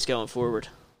maybe it is going forward.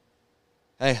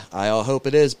 Hey, I all hope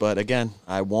it is, but again,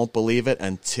 I won't believe it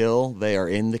until they are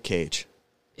in the cage.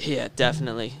 Yeah,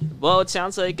 definitely. Well, it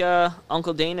sounds like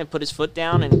Uncle Dana put his foot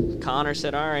down, and Conor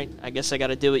said, all right, I guess I got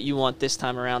to do what you want this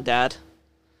time around, Dad.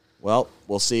 Well,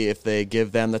 we'll see if they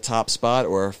give them the top spot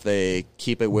or if they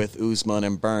keep it with Usman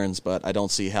and Burns, but I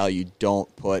don't see how you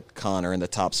don't put Conor in the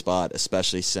top spot,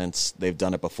 especially since they've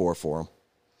done it before for him.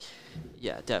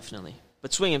 Yeah, definitely.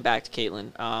 But swinging back to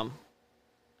Caitlin,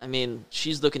 I mean,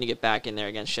 she's looking to get back in there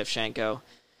against Shevchenko.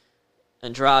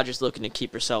 Andrade is looking to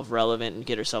keep herself relevant and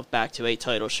get herself back to a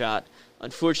title shot.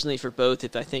 Unfortunately for both,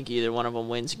 if I think either one of them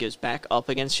wins and goes back up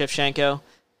against Shevchenko,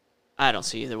 I don't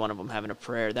see either one of them having a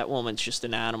prayer. That woman's just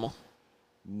an animal.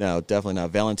 No, definitely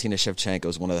not. Valentina Shevchenko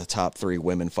is one of the top 3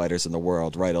 women fighters in the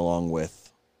world, right along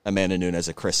with Amanda Nunes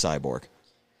and Chris Cyborg.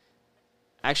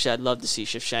 Actually, I'd love to see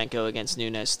Shevchenko against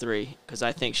Nunes 3, because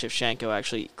I think Shevchenko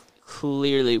actually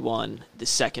clearly won the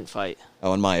second fight.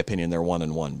 Oh, in my opinion, they're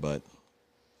 1-1, but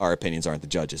our opinions aren't the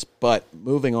judges. But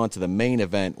moving on to the main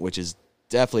event, which is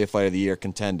definitely a Fight of the Year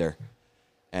contender.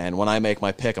 And when I make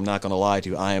my pick, I'm not going to lie to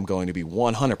you, I am going to be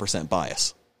 100%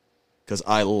 biased, because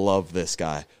I love this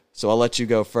guy. So I'll let you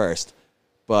go first.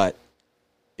 But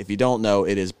if you don't know,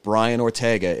 it is Brian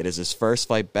Ortega. It is his first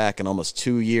fight back in almost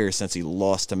 2 years since he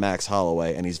lost to Max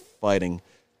Holloway, and he's fighting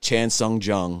Chan Sung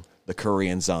Jung, the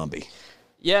Korean Zombie.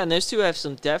 Yeah, and those two have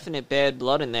some definite bad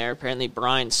blood in there. Apparently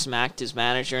Brian smacked his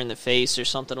manager in the face or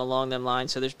something along them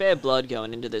lines, so there's bad blood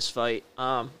going into this fight.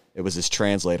 It was his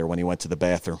translator when he went to the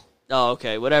bathroom. Oh,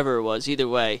 okay, whatever it was. Either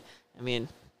way, I mean,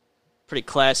 pretty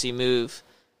classy move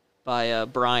by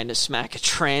Brian to smack a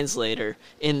translator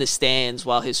in the stands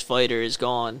while his fighter is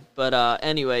gone. But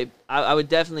anyway, I would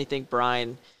definitely think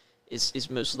Brian is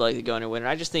most likely going to win.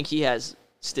 I just think he has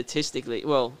statistically,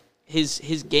 well, his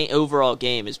overall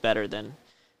game is better than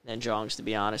Jong's, to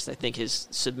be honest. I think his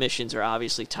submissions are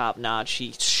obviously top-notch.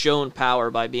 He's shown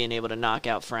power by being able to knock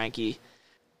out Frankie.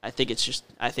 I think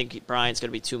Brian's going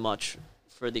to be too much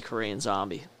for the Korean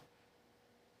Zombie.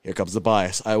 Here comes the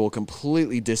bias. I will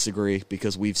completely disagree,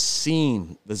 because we've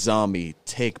seen the Zombie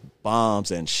take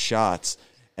bombs and shots,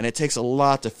 and it takes a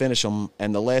lot to finish him,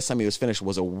 and the last time he was finished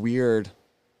was a weird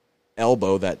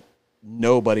elbow that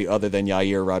nobody other than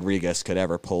Yair Rodriguez could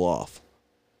ever pull off.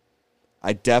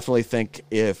 I definitely think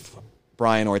if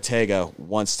Brian Ortega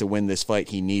wants to win this fight,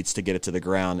 he needs to get it to the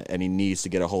ground, and he needs to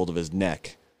get a hold of his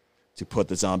neck to put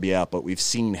the Zombie out, but we've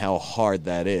seen how hard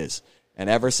that is. And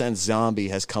ever since Zombie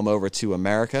has come over to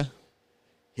America,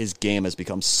 his game has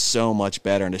become so much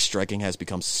better, and his striking has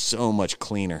become so much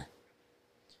cleaner.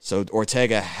 So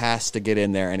Ortega has to get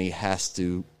in there, and he has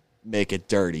to make it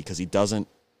dirty, because he doesn't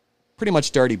pretty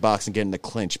much dirty box and get in the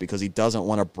clinch, because he doesn't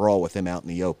want to brawl with him out in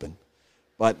the open.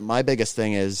 But my biggest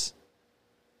thing is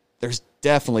there's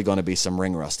definitely going to be some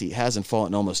ring rust. He hasn't fought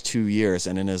in almost 2 years,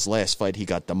 and in his last fight, he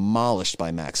got demolished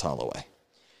by Max Holloway.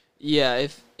 Yeah,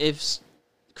 if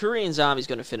Korean Zombie's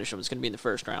going to finish him, it's going to be in the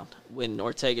first round when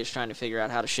Ortega's trying to figure out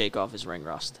how to shake off his ring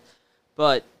rust.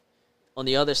 But on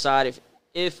the other side,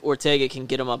 if Ortega can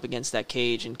get him up against that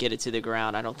cage and get it to the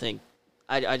ground,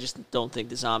 I just don't think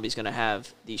the Zombie's going to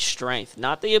have the strength,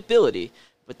 not the ability,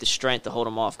 but the strength to hold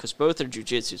him off, because both their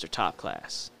jiu-jitsus are top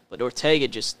class. But Ortega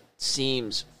just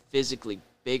seems physically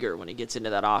bigger when he gets into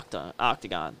that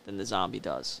octagon than the Zombie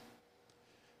does.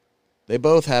 They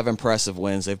both have impressive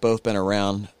wins. They've both been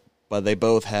around, but they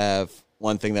both have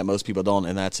one thing that most people don't,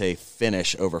 and that's a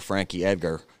finish over Frankie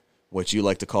Edgar, which you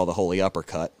like to call the holy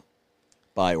uppercut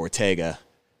by Ortega,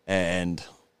 and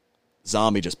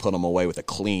Zombie just put him away with a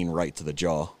clean right to the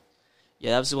jaw.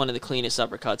 Yeah, that was one of the cleanest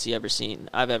uppercuts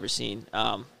I've ever seen,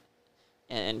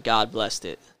 and God blessed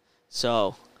it.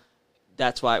 So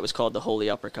that's why it was called the holy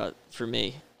uppercut for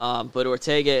me. But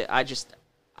Ortega,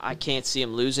 I can't see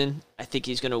him losing. I think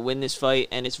he's going to win this fight,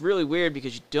 and it's really weird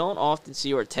because you don't often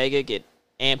see Ortega get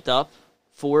amped up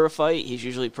for a fight. He's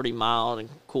usually pretty mild and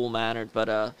cool-mannered,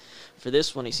 but for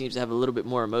this one, he seems to have a little bit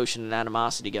more emotion and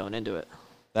animosity going into it.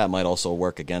 That might also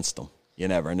work against him. You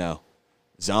never know.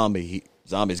 Zombie's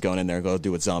going in there and going to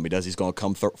do what Zombie does. He's going to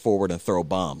come forward and throw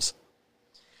bombs.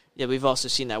 Yeah, we've also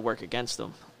seen that work against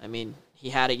him. I mean, he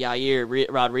had a Yair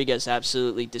Rodriguez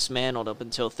absolutely dismantled up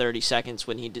until 30 seconds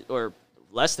when he did, or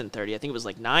less than 30. I think it was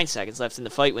like 9 seconds left in the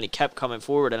fight when he kept coming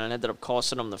forward, and it ended up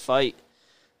costing him the fight.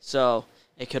 So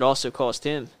it could also cost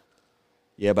him.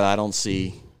 Yeah, but I don't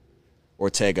see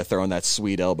Ortega throwing that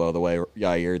sweet elbow the way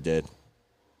Yair did.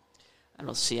 I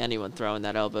don't see anyone throwing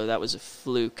that elbow. That was a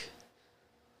fluke.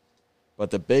 But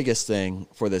the biggest thing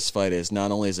for this fight is not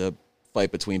only is a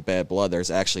fight between bad blood, there's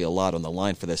actually a lot on the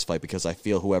line for this fight because I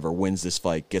feel whoever wins this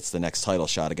fight gets the next title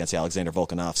shot against Alexander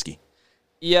Volkanovski.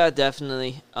 Yeah,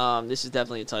 definitely. This is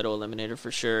definitely a title eliminator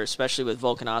for sure, especially with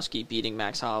Volkanovski beating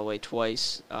Max Holloway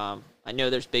twice. I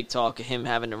know there's big talk of him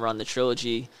having to run the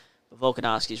trilogy, but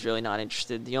Volkanovski's really not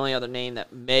interested. The only other name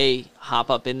that may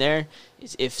hop up in there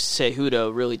is if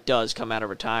Cejudo really does come out of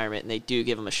retirement and they do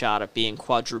give him a shot at being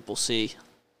quadruple C.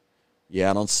 Yeah,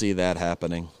 I don't see that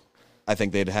happening. I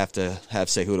think they'd have to have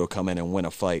Cejudo come in and win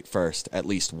a fight first, at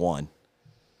least one,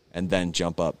 and then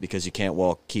jump up because you can't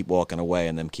keep walking away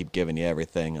and then keep giving you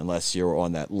everything unless you're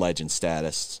on that legend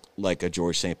status like a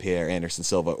George St. Pierre, Anderson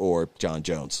Silva, or John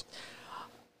Jones.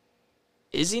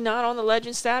 Is he not on the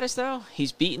legend status, though?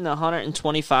 He's beaten the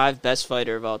 125 best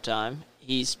fighter of all time.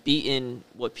 He's beaten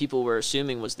what people were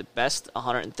assuming was the best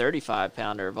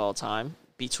 135-pounder of all time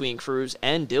between Cruz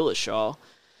and Dillashaw.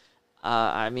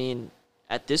 I mean,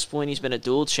 at this point, he's been a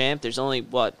dual champ. There's only,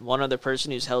 one other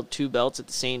person who's held two belts at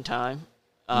the same time?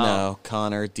 No,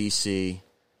 Conor, DC,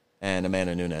 and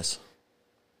Amanda Nunes.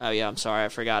 Oh, yeah, I'm sorry. I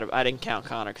forgot. I didn't count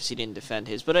Conor because he didn't defend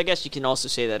his. But I guess you can also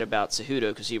say that about Cejudo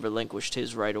because he relinquished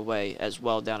his right away as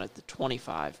well down at the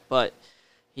 25. But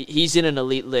he's in an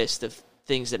elite list of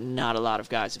things that not a lot of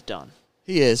guys have done.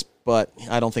 He is, but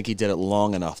I don't think he did it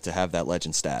long enough to have that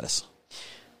legend status.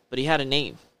 But he had a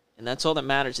name, and that's all that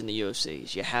matters in the UFC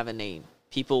is you have a name.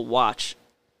 People watch,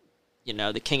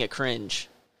 the King of Cringe.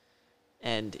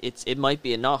 And it might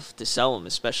be enough to sell him,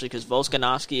 especially because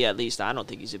Volkanovski, at least I don't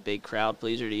think he's a big crowd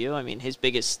pleaser to you. I mean, his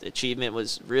biggest achievement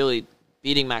was really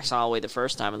beating Max Holloway the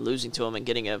first time and losing to him and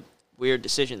getting a weird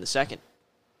decision the second.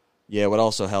 Yeah, what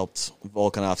also helped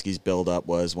Volkanovski's build-up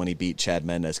was when he beat Chad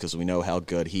Mendes because we know how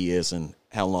good he is and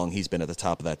how long he's been at the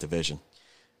top of that division.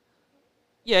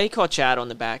 Yeah, he caught Chad on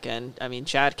the back end. I mean,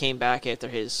 Chad came back after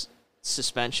his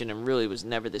suspension and really was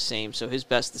never the same, so his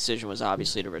best decision was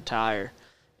obviously to retire.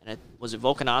 And was it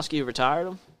Volkanovski who retired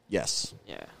him? Yes.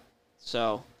 Yeah.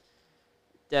 So,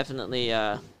 definitely.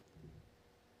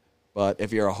 But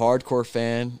if you're a hardcore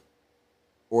fan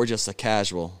or just a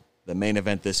casual, the main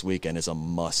event this weekend is a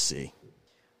must-see.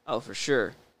 Oh, for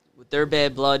sure. With their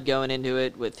bad blood going into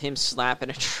it, with him slapping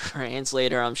a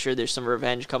translator, I'm sure there's some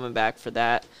revenge coming back for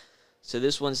that. So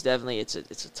this one's definitely, it's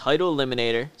a title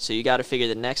eliminator. So you got to figure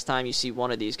the next time you see one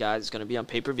of these guys, it's going to be on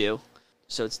pay-per-view.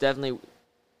 So it's definitely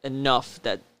enough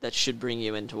that should bring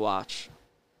you in to watch.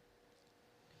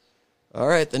 All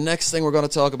right, the next thing we're going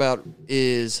to talk about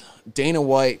is Dana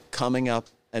White coming up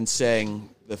and saying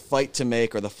the fight to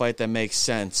make or the fight that makes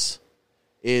sense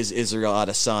is Israel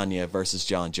Adesanya versus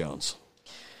John Jones.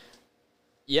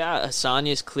 Yeah,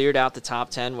 Asanya's cleared out the top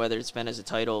 10, whether it's been as a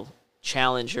title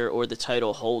challenger or the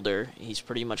title holder. He's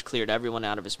pretty much cleared everyone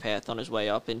out of his path on his way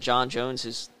up, and John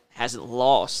Jones hasn't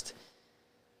lost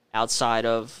outside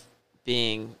of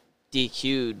being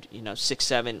DQ'd, 6,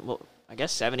 7, well, I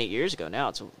guess 7, 8 years ago now.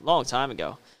 It's a long time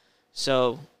ago.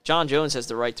 So John Jones has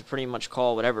the right to pretty much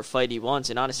call whatever fight he wants,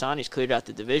 and Adesanya's cleared out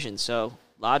the division. So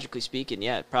logically speaking,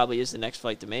 yeah, it probably is the next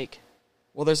fight to make.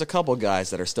 Well, there's a couple guys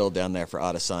that are still down there for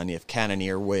Adesanya. If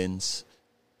Cannonier wins,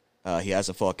 he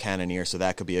hasn't fought Cannonier, so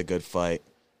that could be a good fight.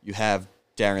 You have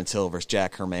Darren Till versus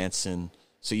Jack Hermanson,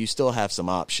 so you still have some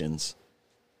options.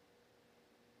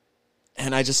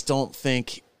 And I just don't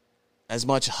think, as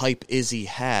much hype he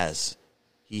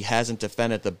hasn't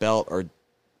defended the belt or,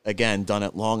 again, done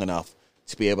it long enough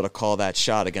to be able to call that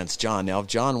shot against John. Now, if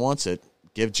John wants it,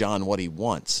 give John what he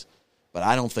wants. But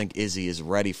I don't think Izzy is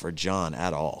ready for John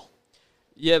at all.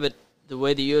 Yeah, but the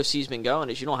way the UFC's been going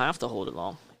is you don't have to hold it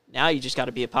long. Now you just got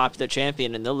to be a popular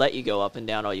champion, and they'll let you go up and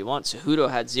down all you want. Cejudo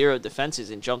had 0 defenses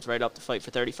and jumped right up to fight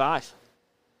for 35.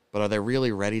 But are they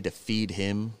really ready to feed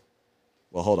him?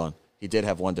 Well, hold on. He did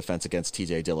have 1 defense against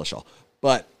TJ Dillashaw.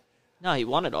 But no, he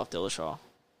won it off Dillashaw.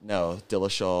 No,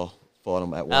 Dillashaw fought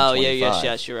him at 125. Oh,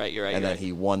 yes, you're right. And then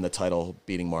he won the title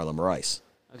beating Marlon Moraes.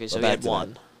 Okay, so he had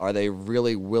 1. Are they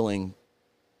really willing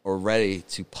or ready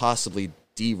to possibly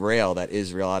derail that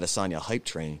Israel Adesanya hype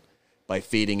train by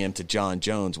feeding him to John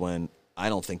Jones when I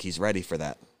don't think he's ready for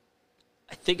that?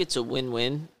 I think it's a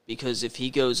win-win because if he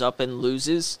goes up and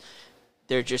loses,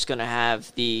 they're just going to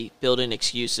have the built-in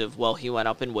excuse of, well, he went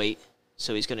up in weight,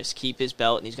 so he's going to keep his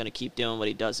belt and he's going to keep doing what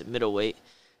he does at middleweight.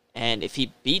 And if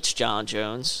he beats John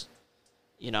Jones,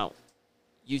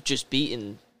 you've just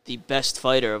beaten the best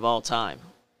fighter of all time.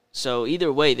 So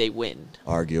either way, they win.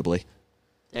 Arguably.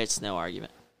 There's no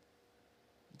argument.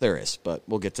 There is, but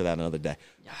we'll get to that another day.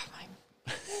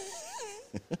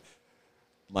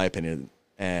 My opinion,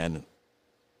 and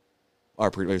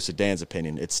our producer Dan's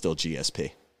opinion, it's still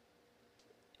GSP.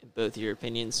 Both your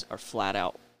opinions are flat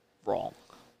out wrong.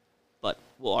 But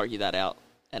we'll argue that out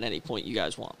at any point you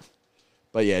guys want.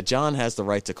 But yeah, John has the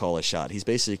right to call a shot. He's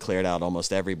basically cleared out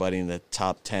almost everybody in the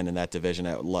top 10 in that division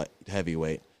at light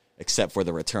heavyweight, except for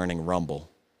the returning Rumble,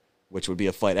 which would be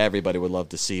a fight everybody would love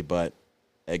to see. But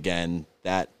again,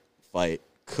 that fight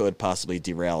could possibly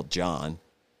derail John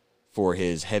for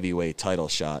his heavyweight title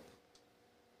shot.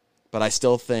 But I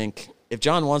still think if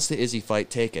John wants the Izzy fight,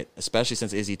 take it, especially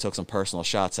since Izzy took some personal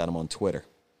shots at him on Twitter.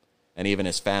 And even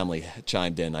his family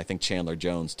chimed in. I think Chandler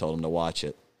Jones told him to watch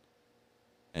it.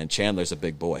 And Chandler's a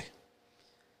big boy.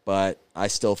 But I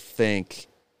still think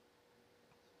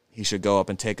he should go up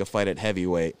and take a fight at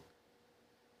heavyweight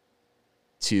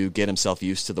to get himself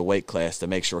used to the weight class, to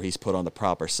make sure he's put on the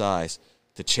proper size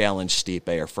to challenge Stipe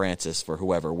or Francis for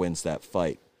whoever wins that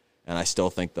fight. And I still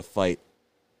think the fight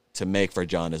to make for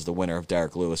John is the winner of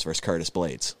Derek Lewis versus Curtis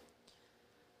Blades.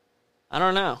 I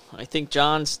don't know. I think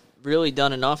John's really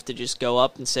done enough to just go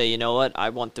up and say, you know what, I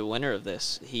want the winner of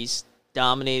this. He's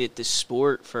dominated this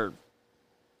sport for,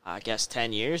 I guess,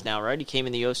 10 years now, right? He came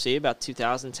in the UFC about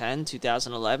 2010,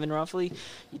 2011, roughly.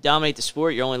 You dominate the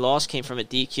sport. Your only loss came from a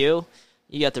DQ.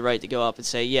 You got the right to go up and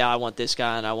say, yeah, I want this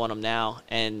guy and I want him now.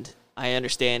 And I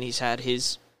understand he's had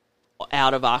his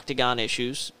out-of-octagon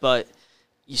issues, but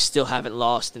you still haven't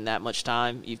lost in that much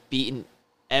time. You've beaten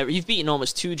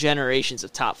almost 2 generations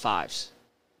of top 5s,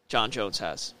 John Jones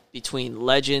has. Between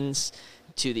legends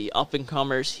to the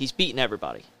up-and-comers, he's beaten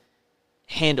everybody.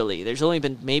 Handily. There's only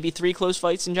been maybe 3 close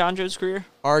fights in John Jones' career?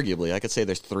 Arguably. I could say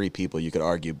there's 3 people you could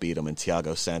argue beat him in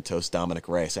Thiago Santos, Dominic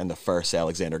Reyes, and the first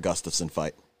Alexander Gustafsson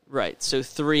fight. Right. So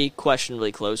 3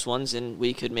 questionably close ones, and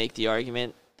we could make the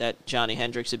argument that Johnny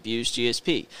Hendricks abused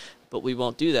GSP. But we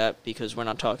won't do that because we're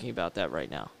not talking about that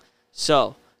right now.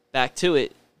 So, back to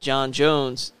it. John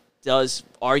Jones does,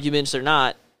 arguments or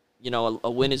not,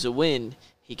 a win is a win.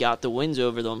 He got the wins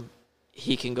over them.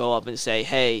 He can go up and say,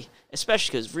 hey,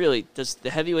 especially because really, does the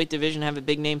heavyweight division have a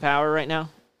big name power right now?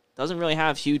 Doesn't really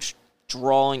have huge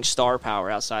drawing star power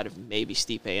outside of maybe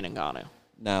Stipe and Ngannou.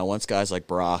 Now, once guys like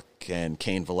Brock and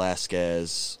Cain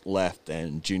Velasquez left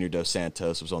and Junior Dos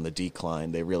Santos was on the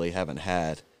decline, they really haven't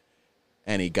had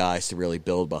any guys to really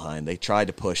build behind. They tried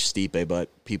to push Stipe, but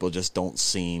people just don't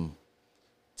seem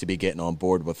to be getting on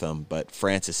board with him. But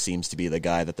Francis seems to be the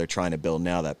guy that they're trying to build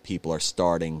now that people are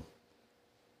starting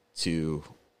to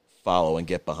follow and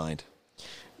get behind.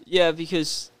 Yeah,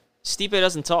 because Stipe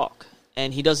doesn't talk,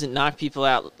 and he doesn't knock people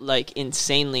out like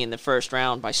insanely in the first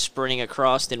round by sprinting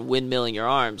across and windmilling your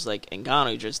arms like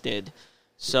Ngannou just did.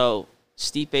 So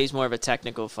Stipe's more of a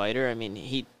technical fighter. I mean,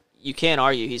 you can't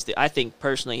argue I think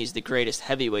personally he's the greatest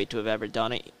heavyweight to have ever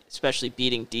done it, especially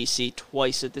beating DC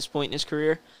twice at this point in his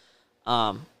career.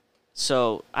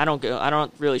 So I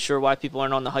don't really sure why people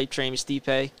aren't on the hype train with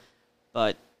Stipe,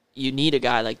 but you need a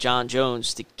guy like John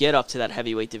Jones to get up to that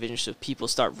heavyweight division so people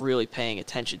start really paying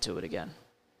attention to it again.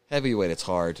 Heavyweight, it's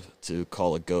hard to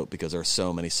call a GOAT because there are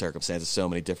so many circumstances, so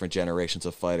many different generations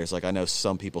of fighters. Like, I know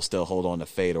some people still hold on to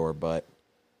Fedor, but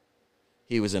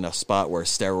he was in a spot where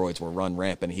steroids were run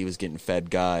rampant. He was getting fed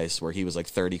guys where he was like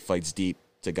 30 fights deep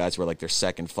to guys who were like their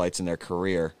second fights in their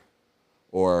career,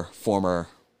 or former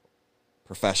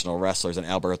professional wrestlers in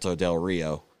Alberto Del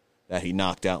Rio that he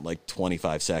knocked out in like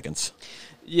 25 seconds.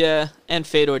 Yeah, and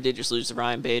Fedor did just lose to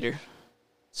Ryan Bader.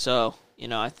 So,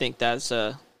 I think that's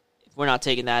if we're not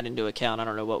taking that into account, I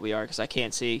don't know what we are, because I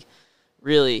can't see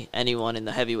really anyone in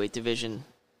the heavyweight division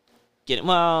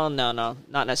Well, no,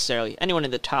 not necessarily. Anyone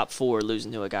in the top 4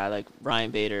 losing to a guy like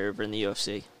Ryan Bader over in the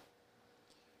UFC.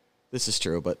 This is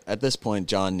true, but at this point,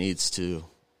 John needs to.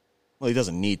 Well, he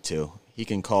doesn't need to. He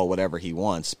can call whatever he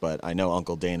wants, but I know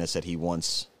Uncle Dana said he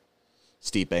wants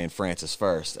Stipe and Francis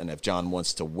first, and if John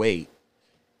wants to wait,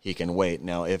 he can wait.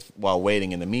 Now, if while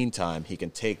waiting in the meantime, he can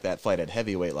take that fight at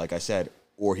heavyweight, like I said,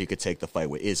 or he could take the fight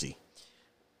with Izzy.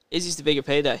 Izzy's the bigger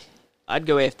payday. I'd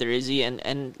go after Izzy,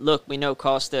 and look, we know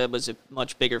Costa was a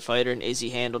much bigger fighter, and Izzy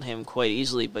handled him quite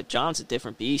easily, but John's a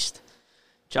different beast.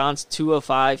 John's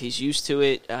 205. He's used to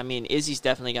it. I mean, Izzy's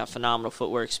definitely got phenomenal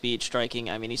footwork, speed, striking.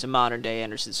 I mean, he's a modern-day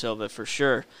Anderson Silva for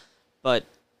sure. But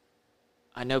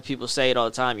I know people say it all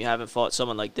the time, you haven't fought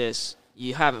someone like this.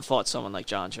 You haven't fought someone like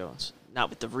John Jones. Not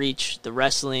with the reach, the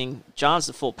wrestling. John's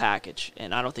the full package,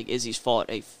 and I don't think Izzy's fought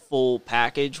a full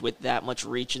package with that much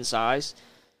reach and size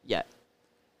yet.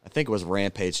 I think it was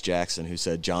Rampage Jackson who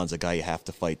said John's a guy you have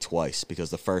to fight twice because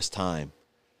the first time,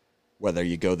 whether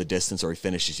you go the distance or he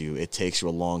finishes you, it takes you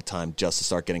a long time just to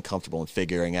start getting comfortable and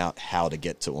figuring out how to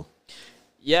get to him.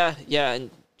 Yeah,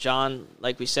 and John,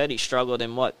 like we said, he struggled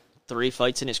in, 3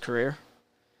 fights in his career?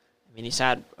 I mean, he's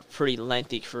had a pretty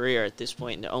lengthy career at this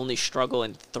point, and only struggle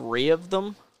in 3 of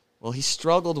them? Well, he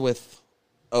struggled with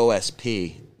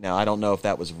OSP. Now, I don't know if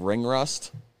that was ring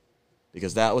rust,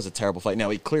 because that was a terrible fight. Now,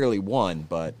 he clearly won,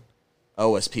 but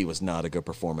OSP was not a good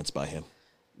performance by him.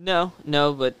 No,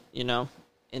 but,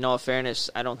 in all fairness,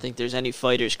 I don't think there's any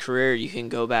fighter's career you can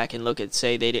go back and look at,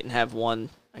 say they didn't have one,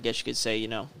 I guess you could say,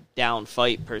 down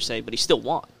fight per se, but he still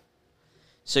won.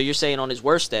 So you're saying on his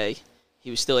worst day,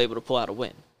 he was still able to pull out a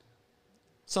win.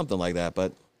 Something like that,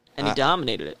 but... And he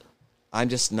dominated it. I'm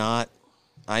just not...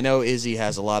 I know Izzy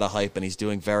has a lot of hype and he's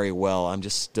doing very well. I'm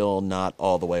just still not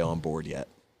all the way on board yet.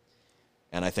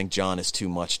 And I think John is too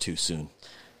much too soon.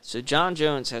 So John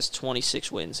Jones has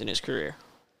 26 wins in his career.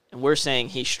 And we're saying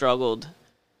he struggled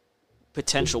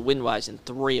potential win-wise in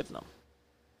 3 of them.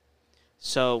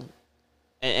 So,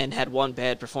 and had 1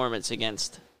 bad performance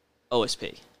against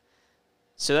OSP.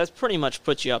 So that's pretty much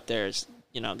puts you up there as,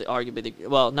 not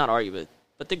arguably,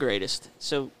 but the greatest.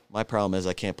 So my problem is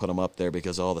I can't put him up there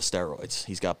because of all the steroids.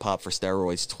 He's got popped for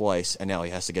steroids twice, and now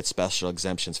he has to get special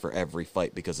exemptions for every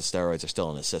fight because the steroids are still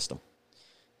in his system.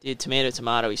 Dude,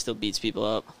 tomato, he still beats people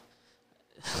up.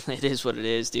 It is what it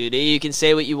is, dude. You can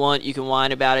say what you want. You can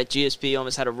whine about it. GSP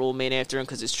almost had a rule made after him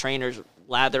because his trainers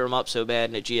lather him up so bad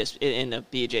in the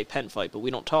BJ Penn fight, but we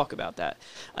don't talk about that.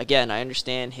 Again, I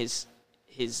understand his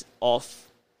off,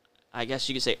 I guess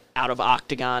you could say, out of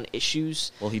octagon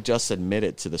issues. Well, he just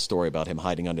admitted to the story about him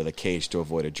hiding under the cage to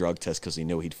avoid a drug test because he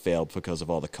knew he'd failed because of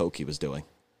all the coke he was doing.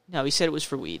 No, he said it was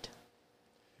for weed.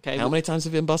 Okay. How many times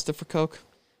have you been busted for coke?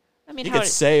 I mean, you could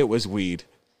say it was weed,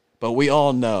 but we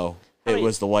all know it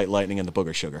was the white lightning and the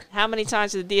booger sugar. How many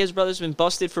times have the Diaz brothers been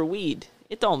busted for weed?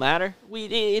 It don't matter.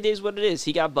 Weed, it is what it is.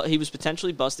 He was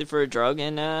potentially busted for a drug,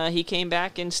 and he came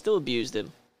back and still abused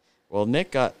him. Well,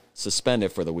 Nick got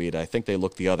suspended for the weed. I think they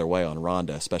looked the other way on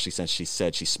Ronda, especially since she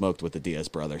said she smoked with the Diaz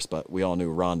brothers. But we all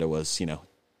knew Ronda was,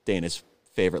 Dana's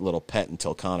favorite little pet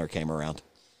until Conor came around.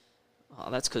 Oh,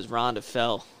 that's because Ronda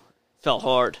fell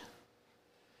hard.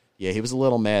 Yeah, he was a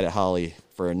little mad at Holly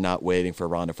for not waiting for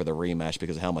Ronda for the rematch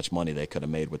because of how much money they could have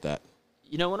made with that.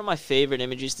 One of my favorite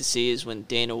images to see is when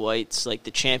Dana White's, like, the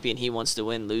champion he wants to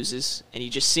win loses, and you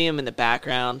just see him in the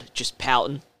background just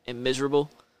pouting and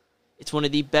miserable. It's one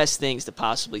of the best things to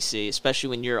possibly see, especially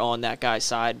when you're on that guy's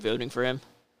side voting for him.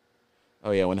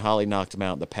 Oh, yeah, when Holly knocked him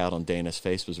out, the pout on Dana's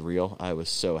face was real. I was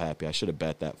so happy. I should have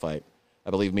bet that fight. I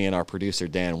believe me and our producer,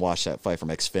 Dan, watched that fight from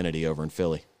Xfinity over in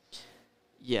Philly.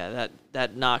 Yeah,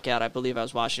 that knockout, I believe I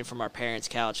was watching it from our parents'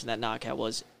 couch, and that knockout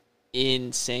was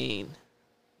insane.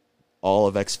 All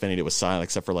of Xfinity was silent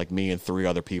except for, me and 3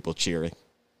 other people cheering.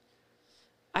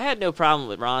 I had no problem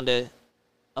with Ronda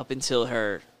up until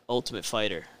her Ultimate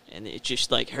Fighter, and it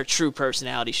just, her true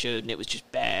personality showed, and it was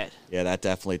just bad. Yeah, that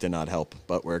definitely did not help,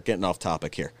 but we're getting off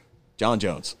topic here. John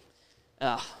Jones.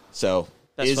 So,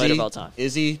 best fight of all time.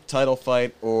 Izzy, title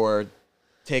fight, or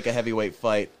take a heavyweight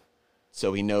fight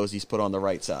so he knows he's put on the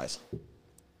right size?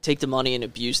 Take the money and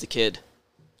abuse the kid.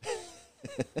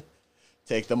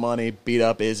 Take the money, beat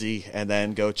up Izzy, and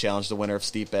then go challenge the winner of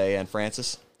Stipe and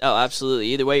Francis? Oh, absolutely.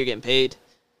 Either way, you're getting paid.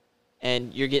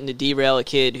 And you're getting to derail a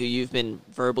kid who you've been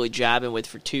verbally jabbing with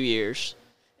for 2 years,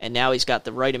 and now he's got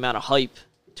the right amount of hype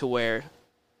to where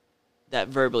that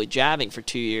verbally jabbing for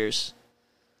 2 years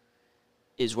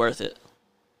is worth it.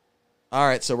 All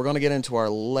right, so we're going to get into our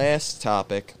last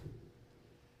topic,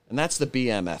 and that's the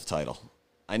BMF title.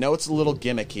 I know it's a little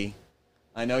gimmicky.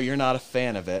 I know you're not a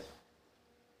fan of it,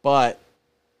 but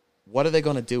what are they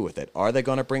going to do with it? Are they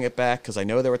going to bring it back? Because I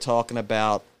know they were talking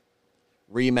about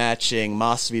rematching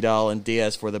Masvidal and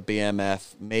Diaz for the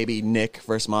BMF, maybe Nick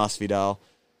versus Masvidal.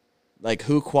 Like,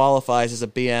 who qualifies as a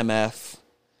BMF?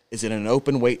 Is it an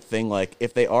open weight thing? Like,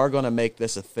 if they are going to make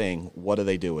this a thing, what do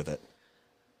they do with it?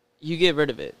 You get rid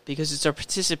of it because it's a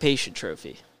participation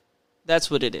trophy. That's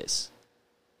what it is.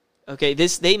 Okay,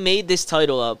 they made this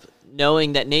title up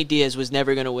knowing that Nate Diaz was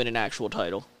never going to win an actual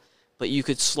title, but you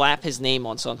could slap his name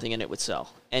on something and it would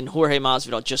sell. And Jorge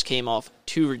Masvidal just came off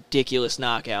 2 ridiculous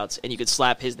knockouts, and you could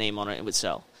slap his name on it and it would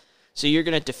sell. So you're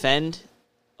going to defend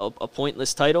a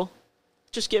pointless title?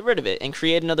 Just get rid of it and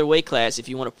create another weight class if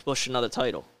you want to push another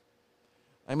title.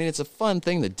 I mean, it's a fun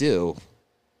thing to do,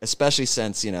 especially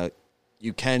since,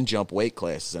 you can jump weight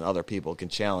classes and other people can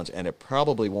challenge, and it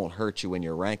probably won't hurt you in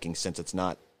your ranking since it's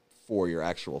not for your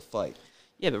actual fight.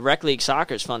 Yeah, but Rec League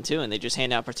Soccer is fun too, and they just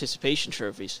hand out participation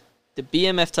trophies. The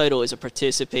BMF title is a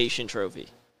participation trophy.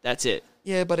 That's it.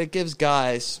 Yeah, but it gives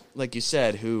guys, like you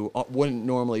said, who wouldn't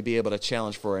normally be able to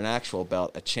challenge for an actual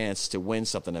belt a chance to win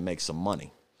something and make some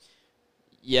money.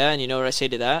 Yeah, and you know what I say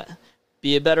to that?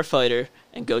 Be a better fighter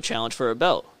and go challenge for a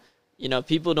belt.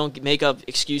 People don't make up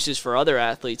excuses for other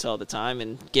athletes all the time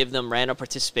and give them random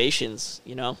participations,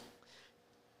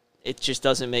 It just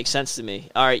doesn't make sense to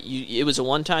me. All right, it was a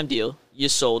one-time deal. You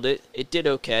sold it. It did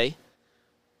okay.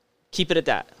 Keep it at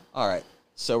that. All right,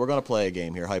 so we're going to play a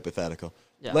game here, hypothetical.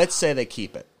 Yeah. Let's say they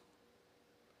keep it,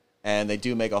 and they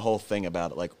do make a whole thing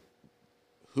about it, like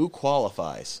who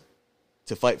qualifies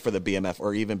to fight for the BMF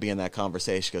or even be in that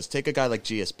conversation. Because take a guy like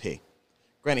GSP.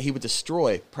 Granted, he would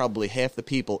destroy probably half the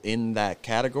people in that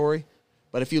category,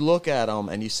 but if you look at him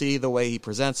and you see the way he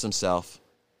presents himself,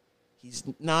 he's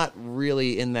not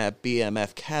really in that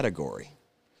BMF category.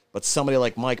 But somebody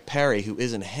like Mike Perry, who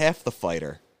isn't half the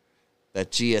fighter that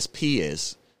GSP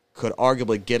is, could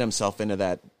arguably get himself into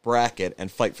that bracket and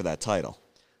fight for that title.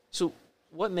 So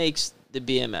what makes the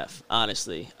BMF,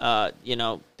 honestly?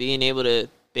 Being able to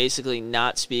basically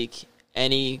not speak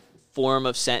any form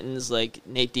of sentence like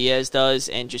Nate Diaz does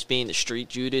and just being the street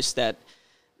Judas that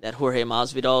Jorge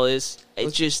Masvidal is.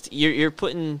 It's just, you're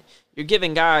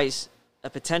giving guys a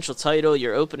potential title.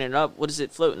 You're opening it up. What is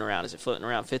it floating around? Is it floating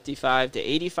around 55 to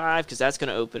 85? Because that's going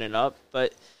to open it up.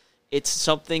 But it's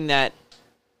something that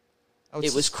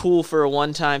it was cool for a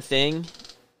one-time thing.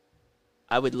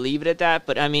 I would leave it at that.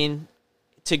 But, I mean,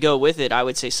 to go with it, I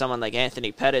would say someone like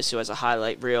Anthony Pettis, who has a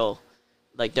highlight reel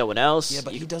like no one else. Yeah,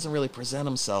 but he doesn't really present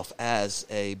himself as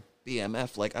a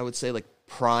BMF. Like, I would say, like,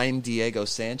 prime Diego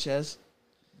Sanchez.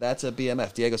 That's a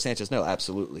BMF. Diego Sanchez, no,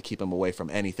 absolutely. Keep him away from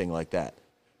anything like that.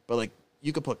 But, like,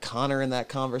 you could put Conor in that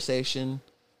conversation.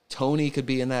 Tony could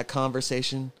be in that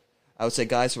conversation. I would say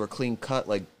guys who are clean cut,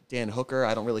 like Dan Hooker,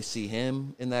 I don't really see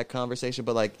him in that conversation.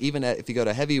 But, like, even if you go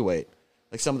to heavyweight,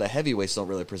 like, some of the heavyweights don't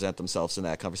really present themselves in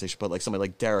that conversation. But, like, somebody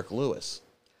like Derek Lewis,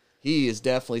 he is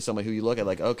definitely somebody who you look at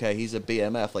like, okay, he's a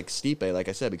BMF, like Stipe, like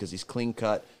I said, because he's clean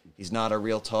cut. He's not a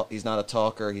real he's not a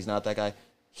talker. He's not that guy.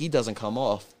 He doesn't come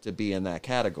off to be in that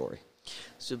category.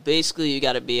 So basically, you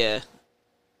got to be a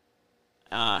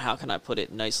how can I put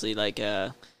it nicely, like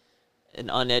an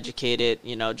uneducated,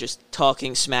 just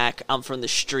talking smack, I'm from the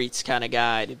streets kind of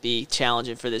guy to be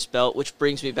challenging for this belt, which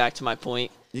brings me back to my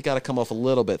point. You got to come off a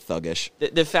little bit thuggish.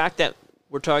 The fact that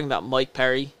we're talking about Mike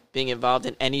Perry being involved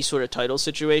in any sort of title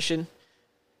situation,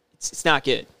 it's not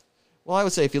good. Well, I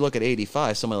would say if you look at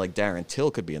 85, someone like Darren Till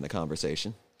could be in the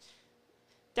conversation.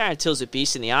 Darren Till's a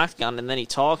beast in the octagon, and then he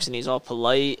talks, and he's all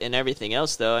polite and everything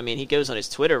else, though. I mean, he goes on his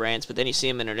Twitter rants, but then you see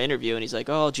him in an interview, and he's like,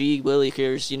 oh, gee, Willie,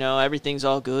 here's, everything's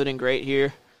all good and great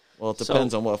here. Well, it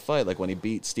depends on what fight. Like when he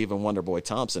beat Stephen Wonderboy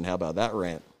Thompson, how about that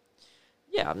rant?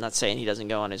 Yeah, I'm not saying he doesn't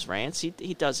go on his rants.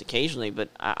 He does occasionally, but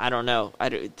I don't know.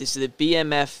 The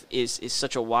BMF is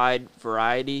such a wide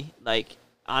variety. Like,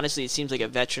 honestly, it seems like a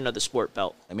veteran of the sport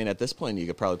belt. I mean, at this point, you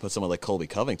could probably put someone like Colby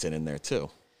Covington in there, too.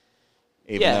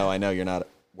 Even though I know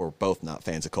we're both not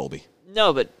fans of Colby.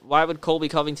 No, but why would Colby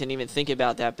Covington even think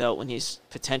about that belt when he's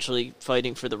potentially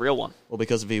fighting for the real one? Well,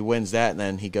 because if he wins that and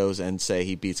then he goes and say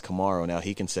he beats Kamaru, now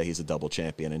he can say he's a double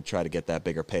champion and try to get that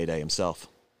bigger payday himself.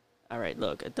 All right,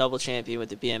 look, a double champion with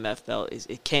the BMF belt,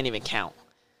 it can't even count.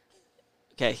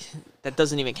 Okay, that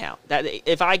doesn't even count. That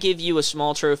if I give you a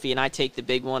small trophy and I take the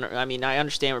big one, I mean, I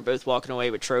understand we're both walking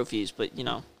away with trophies, but,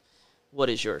 what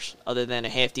is yours other than a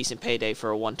half-decent payday for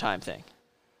a one-time thing?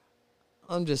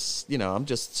 I'm just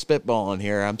spitballing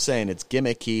here. I'm saying it's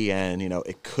gimmicky and,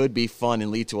 it could be fun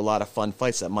and lead to a lot of fun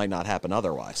fights that might not happen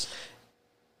otherwise.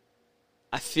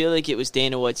 I feel like it was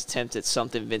Dana White's attempt at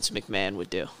something Vince McMahon would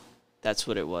do. That's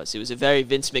what it was. It was a very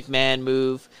Vince McMahon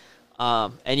move.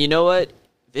 And you know what?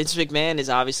 Vince McMahon is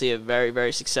obviously a very,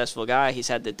 very successful guy. He's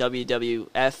had the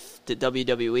WWF to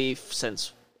WWE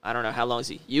since, I don't know how long is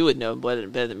he. You would know better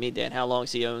than me, Dan. How long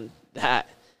has he owned that?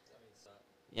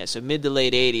 Yeah, so mid to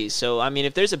late 80s. So, I mean,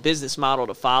 if there's a business model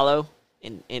to follow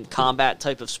in combat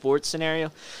type of sports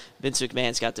scenario, Vince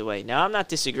McMahon's got the way. Now, I'm not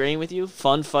disagreeing with you.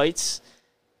 Fun fights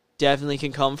definitely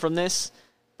can come from this.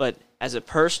 But as a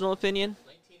personal opinion,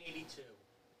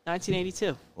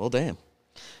 1982. Well, damn.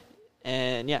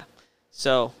 And, yeah.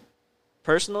 So,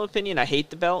 personal opinion, I hate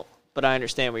the belt, but I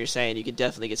understand what you're saying. You could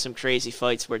definitely get some crazy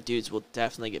fights where dudes will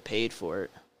definitely get paid for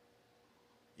it.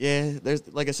 Yeah, there's,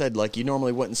 like I said, like you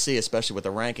normally wouldn't see, especially with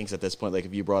the rankings at this point. Like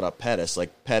if you brought up Pettis,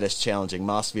 like Pettis challenging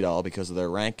Masvidal because of their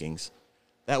rankings,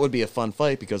 that would be a fun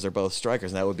fight because they're both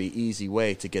strikers, and that would be an easy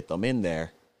way to get them in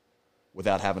there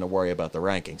without having to worry about the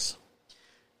rankings.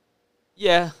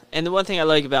 Yeah, and the one thing I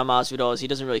like about Masvidal is he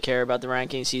doesn't really care about the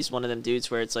rankings. He's one of them dudes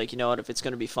where it's like, you know what, if it's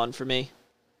going to be fun for me,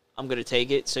 I'm going to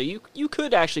take it. So you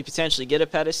could actually potentially get a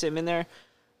Pettis in there.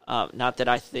 Not that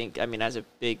I think, I mean, as a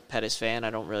big Pettis fan, I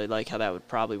don't really like how that would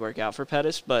probably work out for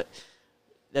Pettis, but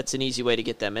that's an easy way to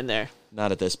get them in there.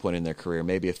 Not at this point in their career.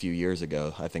 Maybe a few years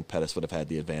ago, I think Pettis would have had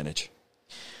the advantage.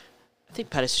 I think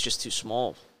Pettis is just too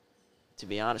small, to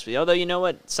be honest with you. Although, you know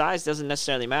what, size doesn't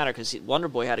necessarily matter because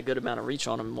Wonderboy had a good amount of reach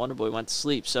on him, and Wonderboy went to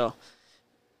sleep, so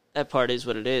that part is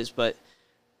what it is. But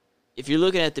if you're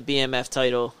looking at the BMF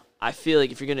title, I feel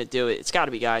like if you're going to do it, it's got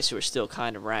to be guys who are still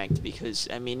kind of ranked because,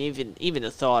 I mean, even the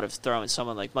thought of throwing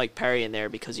someone like Mike Perry in there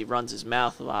because he runs his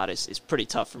mouth a lot is pretty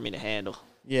tough for me to handle.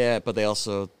 Yeah, but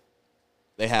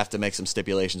they have to make some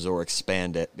stipulations or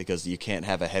expand it because you can't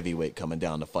have a heavyweight coming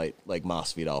down to fight like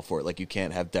Masvidal for it. Like you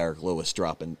can't have Derek Lewis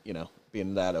dropping,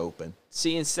 being that open.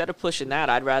 See, instead of pushing that,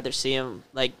 I'd rather see him,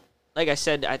 like I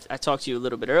said, I talked to you a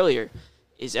little bit earlier,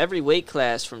 is every weight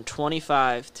class from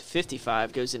 25 to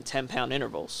 55 goes in 10-pound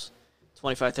intervals.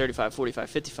 25, 35, 45,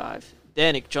 55.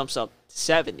 Then it jumps up to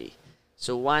 70.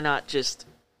 So why not just,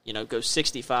 go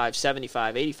 65,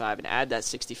 75, 85 and add that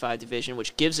 65 division,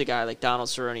 which gives a guy like Donald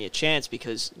Cerrone a chance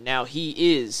because now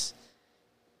he is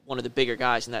one of the bigger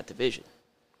guys in that division.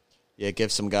 Yeah, it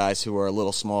gives some guys who are a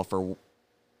little small for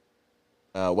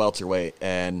welterweight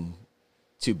and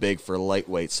too big for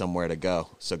lightweight somewhere to go.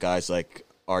 So guys like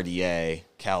RDA,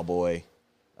 Cowboy,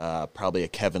 probably a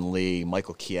Kevin Lee,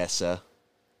 Michael Chiesa.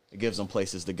 It gives them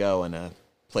places to go and a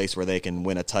place where they can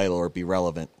win a title or be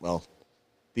relevant. Well,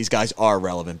 these guys are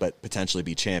relevant, but potentially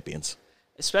be champions.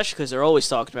 Especially because they're always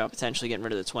talking about potentially getting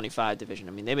rid of the 25 division.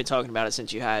 I mean, they've been talking about it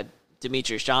since you had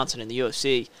Demetrius Johnson in the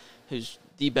UFC, who's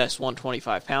the best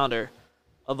 125-pounder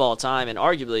of all time, and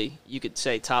arguably, you could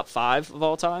say top 5 of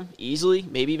all time, easily,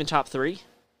 maybe even top 3.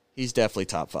 He's definitely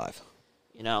top 5.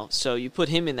 So you put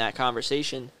him in that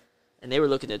conversation, and they were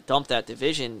looking to dump that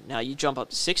division. Now you jump up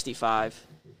to 65,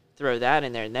 throw that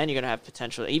in there, and then you're going to have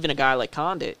potential. Even a guy like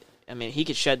Condit, I mean, he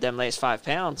could shed them last 5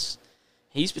 pounds.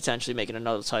 He's potentially making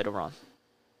another title run.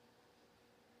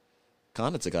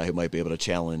 Condit's a guy who might be able to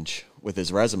challenge, with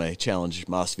his resume, challenge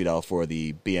Masvidal for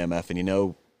the BMF,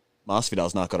 and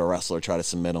Masvidal's not going to wrestle or try to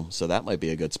submit him, so that might be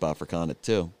a good spot for Condit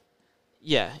too.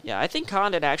 Yeah, I think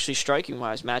Condit actually,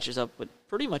 striking-wise, matches up with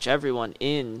pretty much everyone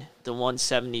in the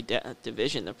 170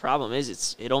 division. The problem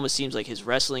is it almost seems like his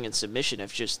wrestling and submission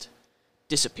have just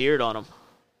disappeared on him.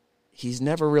 He's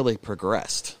never really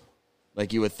progressed.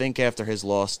 Like you would think after his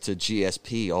loss to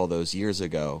GSP all those years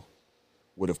ago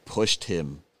would have pushed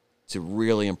him to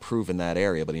really improve in that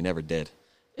area, but he never did.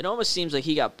 It almost seems like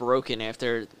he got broken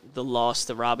after the loss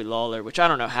to Robbie Lawler, which I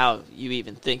don't know how you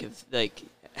even think of, like,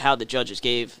 how the judges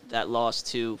gave that loss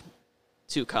to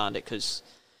Condit, because,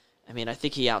 I mean, I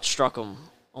think he outstruck him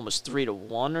almost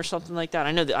 3-1 or something like that.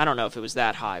 I don't know if it was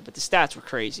that high, but the stats were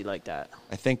crazy like that.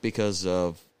 I think because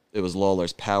of it was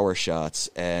Lawler's power shots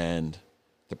and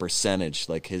the percentage,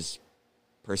 like his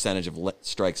percentage of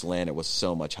strikes landed was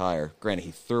so much higher. Granted,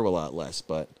 he threw a lot less,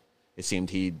 but it seemed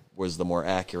he was the more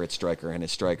accurate striker, and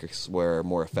his strikers were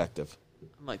more effective.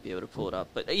 I might be able to pull it up.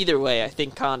 But either way, I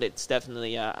think Condit's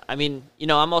definitely...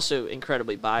 I'm also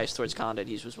incredibly biased towards Condit.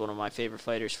 He was one of my favorite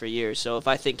fighters for years. So if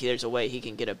I think there's a way he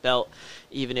can get a belt,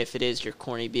 even if it is your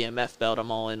corny BMF belt,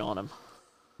 I'm all in on him.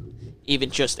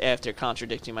 Even just after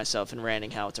contradicting myself and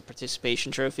ranting how it's a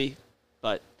participation trophy.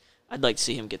 But I'd like to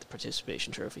see him get the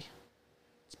participation trophy.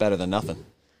 It's better than nothing.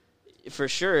 For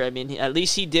sure. I mean, at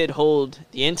least he did hold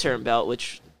the interim belt,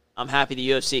 which I'm happy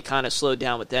the UFC kind of slowed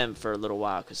down with them for a little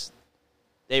while because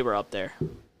they were up there.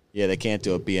 Yeah, they can't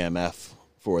do a BMF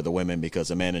for the women because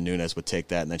Amanda Nunes would take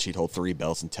that and then she'd hold 3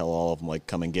 belts and tell all of them, like,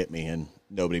 come and get me, and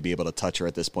nobody be able to touch her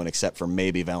at this point except for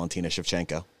maybe Valentina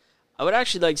Shevchenko. I would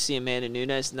actually like to see Amanda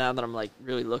Nunes now that I'm like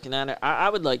really looking at it. I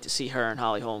would like to see her and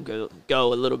Holly Holm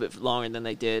go a little bit longer than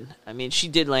they did. I mean, she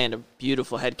did land a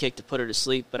beautiful head kick to put her to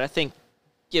sleep, but I think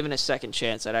given a second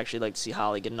chance, I'd actually like to see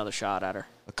Holly get another shot at her.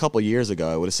 A couple years ago,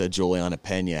 I would have said Juliana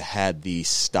Pena had the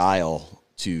style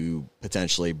to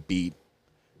potentially beat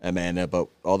Amanda, but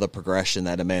all the progression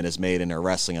that Amanda's made in her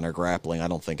wrestling and her grappling, I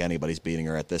don't think anybody's beating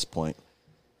her at this point.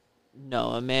 No,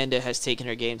 Amanda has taken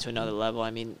her game to another level.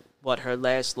 I mean, her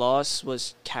last loss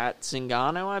was Kat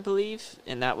Zingano, I believe,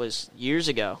 and that was years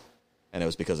ago. And it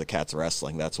was because of Kat's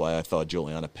wrestling. That's why I thought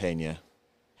Juliana Pena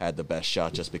had the best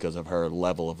shot, just because of her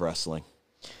level of wrestling.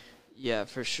 Yeah,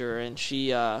 for sure. And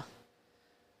she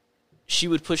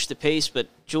would push the pace, but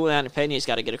Juliana Pena's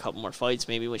got to get a couple more fights.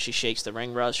 Maybe when she shakes the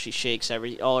ring rust, she shakes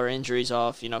all her injuries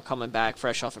off, coming back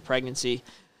fresh off of pregnancy.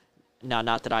 Now,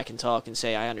 not that I can talk and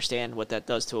say I understand what that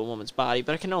does to a woman's body,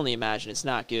 but I can only imagine it's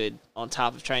not good on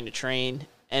top of trying to train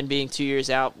and being 2 years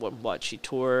out. What she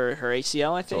tore her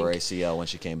ACL, I think? Tore her ACL when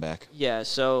she came back. Yeah,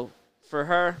 so for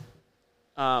her,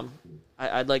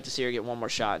 I'd like to see her get one more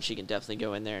shot, and she can definitely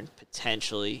go in there and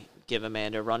potentially give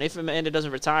Amanda a run. If Amanda doesn't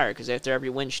retire, because after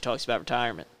every win she talks about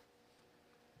retirement.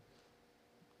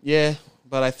 Yeah,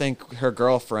 but I think her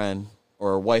girlfriend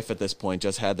or her wife at this point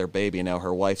just had their baby, and now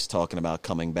her wife's talking about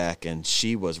coming back, and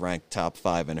she was ranked top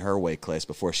 5 in her weight class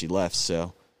before she left,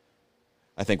 so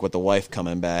I think with the wife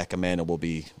coming back, Amanda will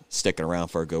be sticking around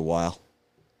for a good while.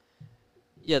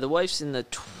 Yeah, the wife's in the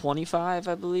 25,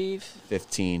 I believe.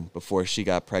 15. Before she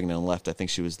got pregnant and left, I think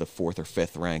she was the 4th or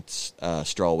 5th ranked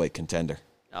strawweight contender.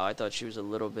 Oh, I thought she was a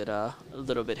little bit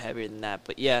heavier than that,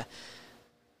 but yeah.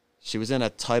 She was in a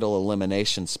title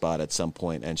elimination spot at some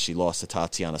point, and she lost to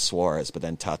Tatiana Suarez, but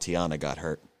then Tatiana got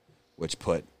hurt, which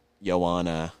put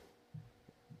Joanna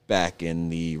back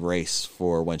in the race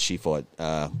for when she fought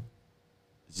Zhang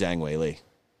Weili.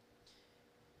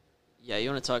 Yeah,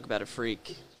 you want to talk about a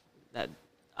freak.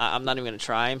 I'm not even going to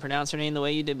try and pronounce her name the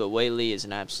way you did, but Weili is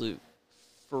an absolute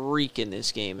freak in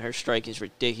this game. Her strike is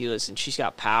ridiculous, and she's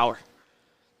got power,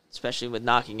 especially with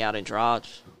knocking out Andrade.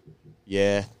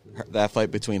 Yeah, that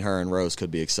fight between her and Rose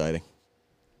could be exciting.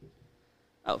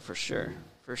 Oh, for sure.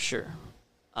 For sure.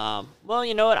 Well,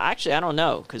 you know what? Actually, I don't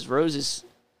know, because Rose is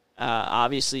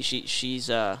obviously she's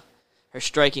her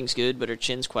striking's good, but her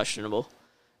chin's questionable,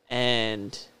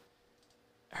 and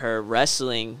her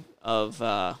wrestling of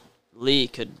Lee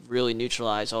could really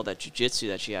neutralize all that jiu-jitsu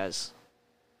that she has.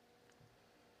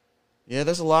 Yeah,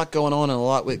 there's a lot going on and a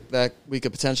lot that we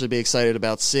could potentially be excited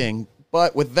about seeing.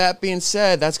 But with that being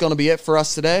said, that's going to be it for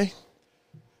us today.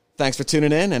 Thanks for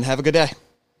tuning in, and have a good day.